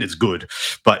pretend it's good,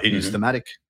 but it is thematic.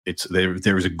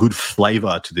 There is a good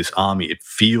flavor to this army. It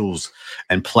feels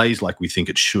and plays like we think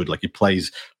it should. Like it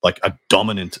plays like a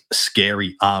dominant,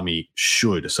 scary army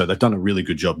should. So they've done a really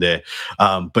good job there.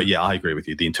 But yeah, I agree with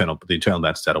you. The internal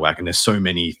that's out of whack, and there's so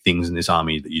many things in this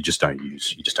army that you just don't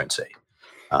use. You just don't see.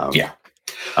 I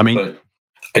mean, but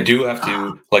I do have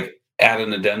to add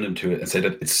an addendum to it and say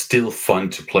that it's still fun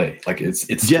to play. Like it's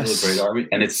still a great army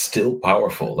and it's still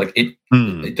powerful. Like it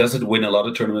doesn't win a lot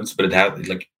of tournaments, but it has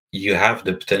like you have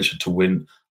the potential to win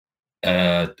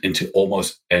into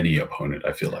almost any opponent.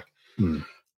 I feel like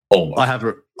almost. I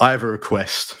have a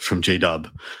request from GW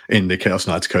in the Chaos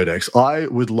Knights Codex. I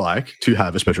would like to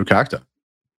have a special character.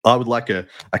 I would like a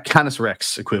Canis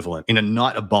Rex equivalent in a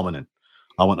Knight Abominant.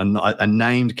 I want a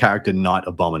named character Knight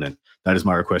Abominant. That is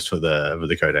my request for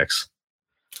the Codex.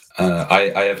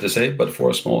 I have to say, but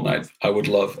for a small knight, I would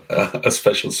love a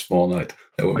special small knight.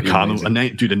 That would be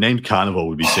a named Carnival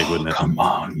would be sick, wouldn't it? Come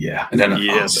on, yeah. And then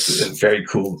a very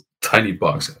cool tiny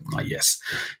box. Yes,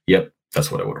 yep,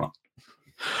 that's what I would want.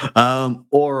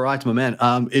 All right, my man.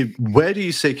 Where do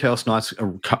you see Chaos Knights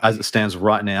as it stands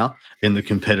right now in the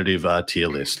competitive tier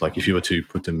list? Like, if you were to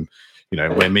put them,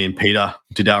 where me and Peter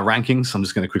did our rankings, I'm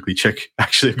just going to quickly check.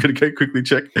 Actually, I'm going to quickly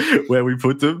check where we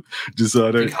put them, just so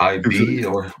I don't high B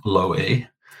or low A.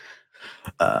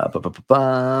 I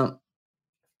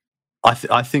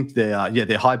think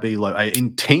they're high B, low A.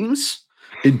 In teams,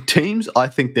 I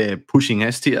think they're pushing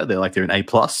S tier. They're an A+.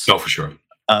 Oh, for sure.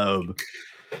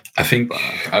 I think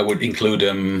I would include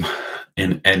them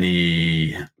in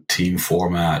any team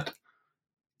format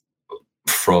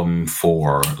from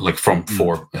four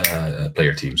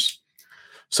player teams.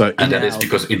 That is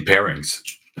because in pairings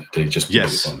they just beat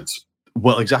the opponents.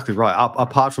 Well, exactly right.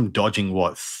 Apart from dodging 3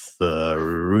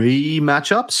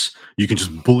 matchups, you can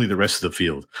just bully the rest of the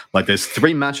field. Like, there's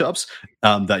 3 matchups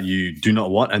that you do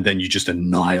not want, and then you just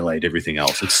annihilate everything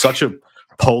else. It's such a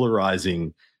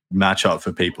polarizing matchup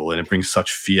for people, and it brings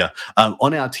such fear.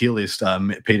 On our tier list,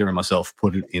 Peter and myself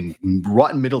put it in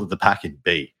right in the middle of the pack in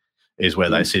B, is where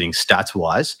they're sitting stats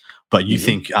wise. But you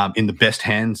think in the best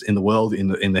hands in the world,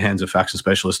 in the hands of faction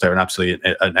specialists, they're an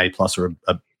absolutely an A+ or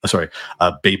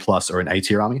a B+ or an A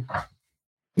tier army?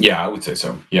 Yeah, I would say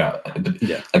so. Yeah.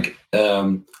 Like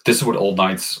this is what old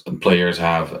knights players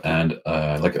have, and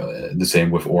the same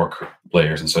with orc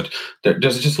players and such.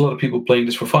 There's just a lot of people playing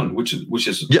this for fun, which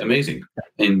is amazing,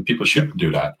 and people should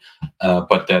do that.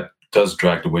 But that does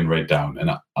drag the win rate down,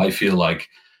 and I feel like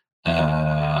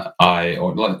at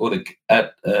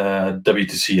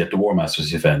WTC at the War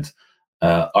Masters event,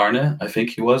 Arne, I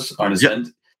think he was Arne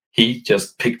Zend, he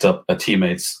just picked up a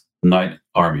teammate's knight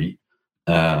army.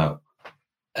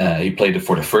 He played it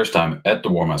for the first time at the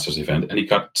War Masters event, and he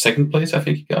got 2nd place, I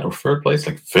think he got, or 3rd place.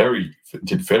 Like,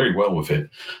 did very well with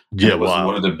it. Yeah, it was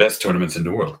one of the best tournaments in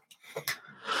the world.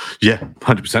 Yeah,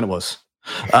 100% it was.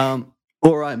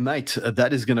 All right, mate.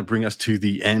 That is going to bring us to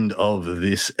the end of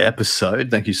this episode.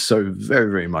 Thank you so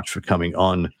very, very much for coming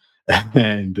on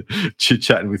and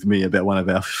chit-chatting with me about one of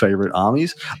our favorite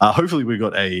armies. Hopefully we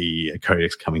got a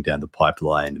codex coming down the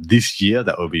pipeline this year.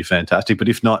 That would be fantastic. But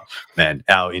if not, man,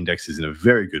 our index is in a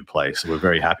very good place. So we're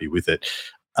very happy with it.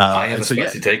 I have a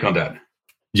spicy take on that.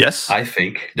 Yes? I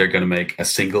think they're going to make a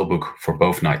single book for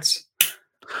both knights.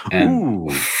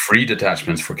 And free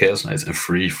detachments for Chaos Knights and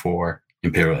free for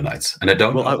Imperial Knights. And I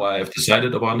don't know why I've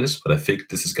decided upon this, but I think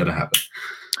this is going to happen.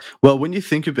 Well, when you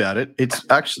think about it, it's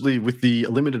actually with the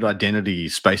limited identity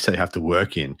space they have to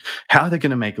work in, how are they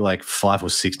going to make 5 or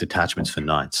 6 detachments for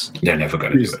knights? They're never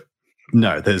going to do it.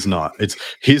 No, there's not. It's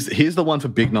here's the one for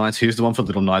big knights, here's the one for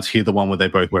little knights, here's the one where they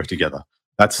both work together.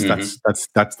 That's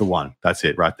the one. That's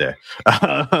it right there.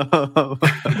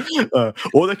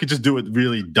 Or they could just do it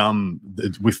really dumb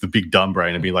with the big dumb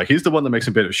brain and be like, here's the one that makes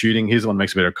them better at shooting, here's the one that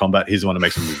makes them better at combat, here's the one that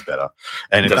makes them move better.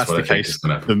 And if that's the case,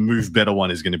 the move better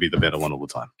one is going to be the better one all the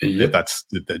time. Yep. That's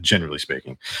generally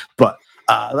speaking. But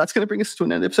that's going to bring us to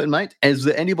an end of the episode, mate. Is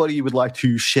there anybody you would like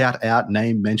to shout out,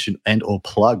 name, mention, and or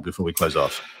plug before we close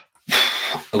off?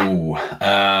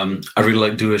 I really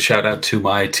like to do a shout out to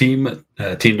my team,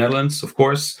 Team Netherlands, of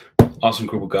course. Awesome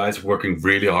group of guys working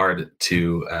really hard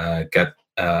to get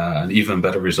an even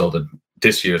better result at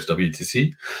this year's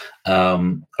WTC.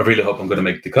 I really hope I'm going to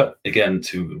make the cut again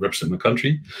to represent my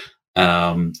country.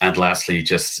 And lastly,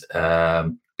 just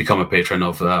become a patron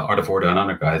of AOWdu and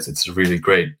Honor, guys. It's really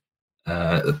great.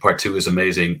 Part 2 is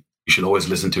amazing. You should always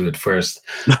listen to it first.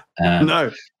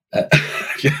 No.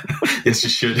 Yes, you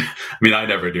should. I mean, I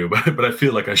never do, but I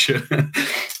feel like I should.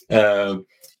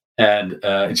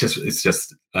 It's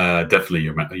just definitely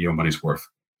your money's worth.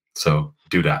 So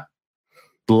do that.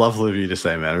 Lovely of you to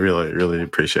say, man. I really, really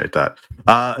appreciate that.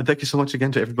 Thank you so much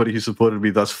again to everybody who supported me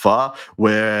thus far.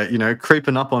 We're,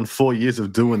 creeping up on 4 years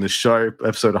of doing the show,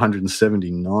 episode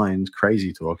 179.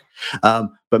 Crazy talk.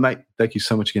 But, mate, thank you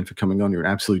so much again for coming on. You're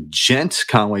an absolute gent.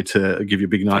 Can't wait to give you a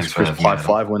big, nice, crisp high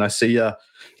five when I see you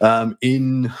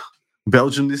in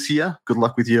Belgium this year. Good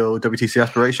luck with your WTC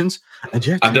aspirations. And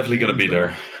I'm definitely going to be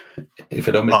there. If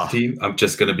I don't make the team, I'm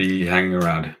just going to be hanging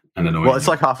around and annoying. Well, it's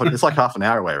like half an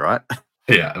hour away, right?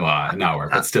 Yeah, well, an hour,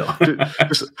 but still.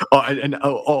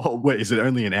 Wait, is it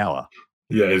only an hour?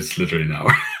 Yeah, it's literally an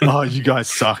hour. Oh, you guys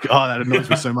suck. Oh, that annoys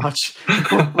me so much.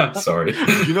 Sorry.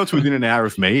 You know what's within an hour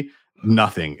of me?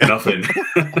 Nothing. Nothing.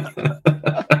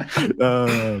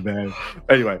 Oh, man.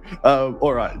 Anyway,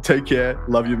 all right. Take care.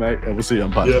 Love you, mate. And we'll see you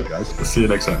on Podcast, guys. See you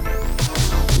next time.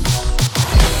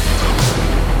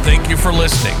 Thank you for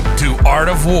listening to Art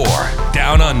of War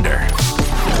Down Under,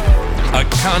 a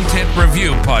content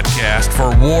review podcast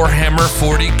for Warhammer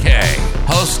 40K,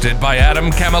 hosted by Adam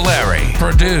Camilleri,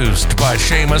 produced by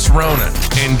Seamus Ronan.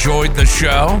 Enjoyed the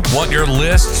show? Want your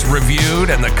lists reviewed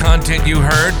and the content you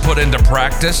heard put into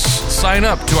practice? Sign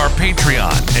up to our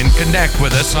Patreon and connect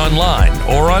with us online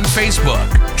or on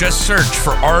Facebook. Just search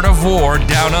for Art of War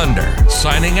Down Under.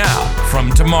 Signing out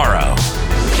from tomorrow.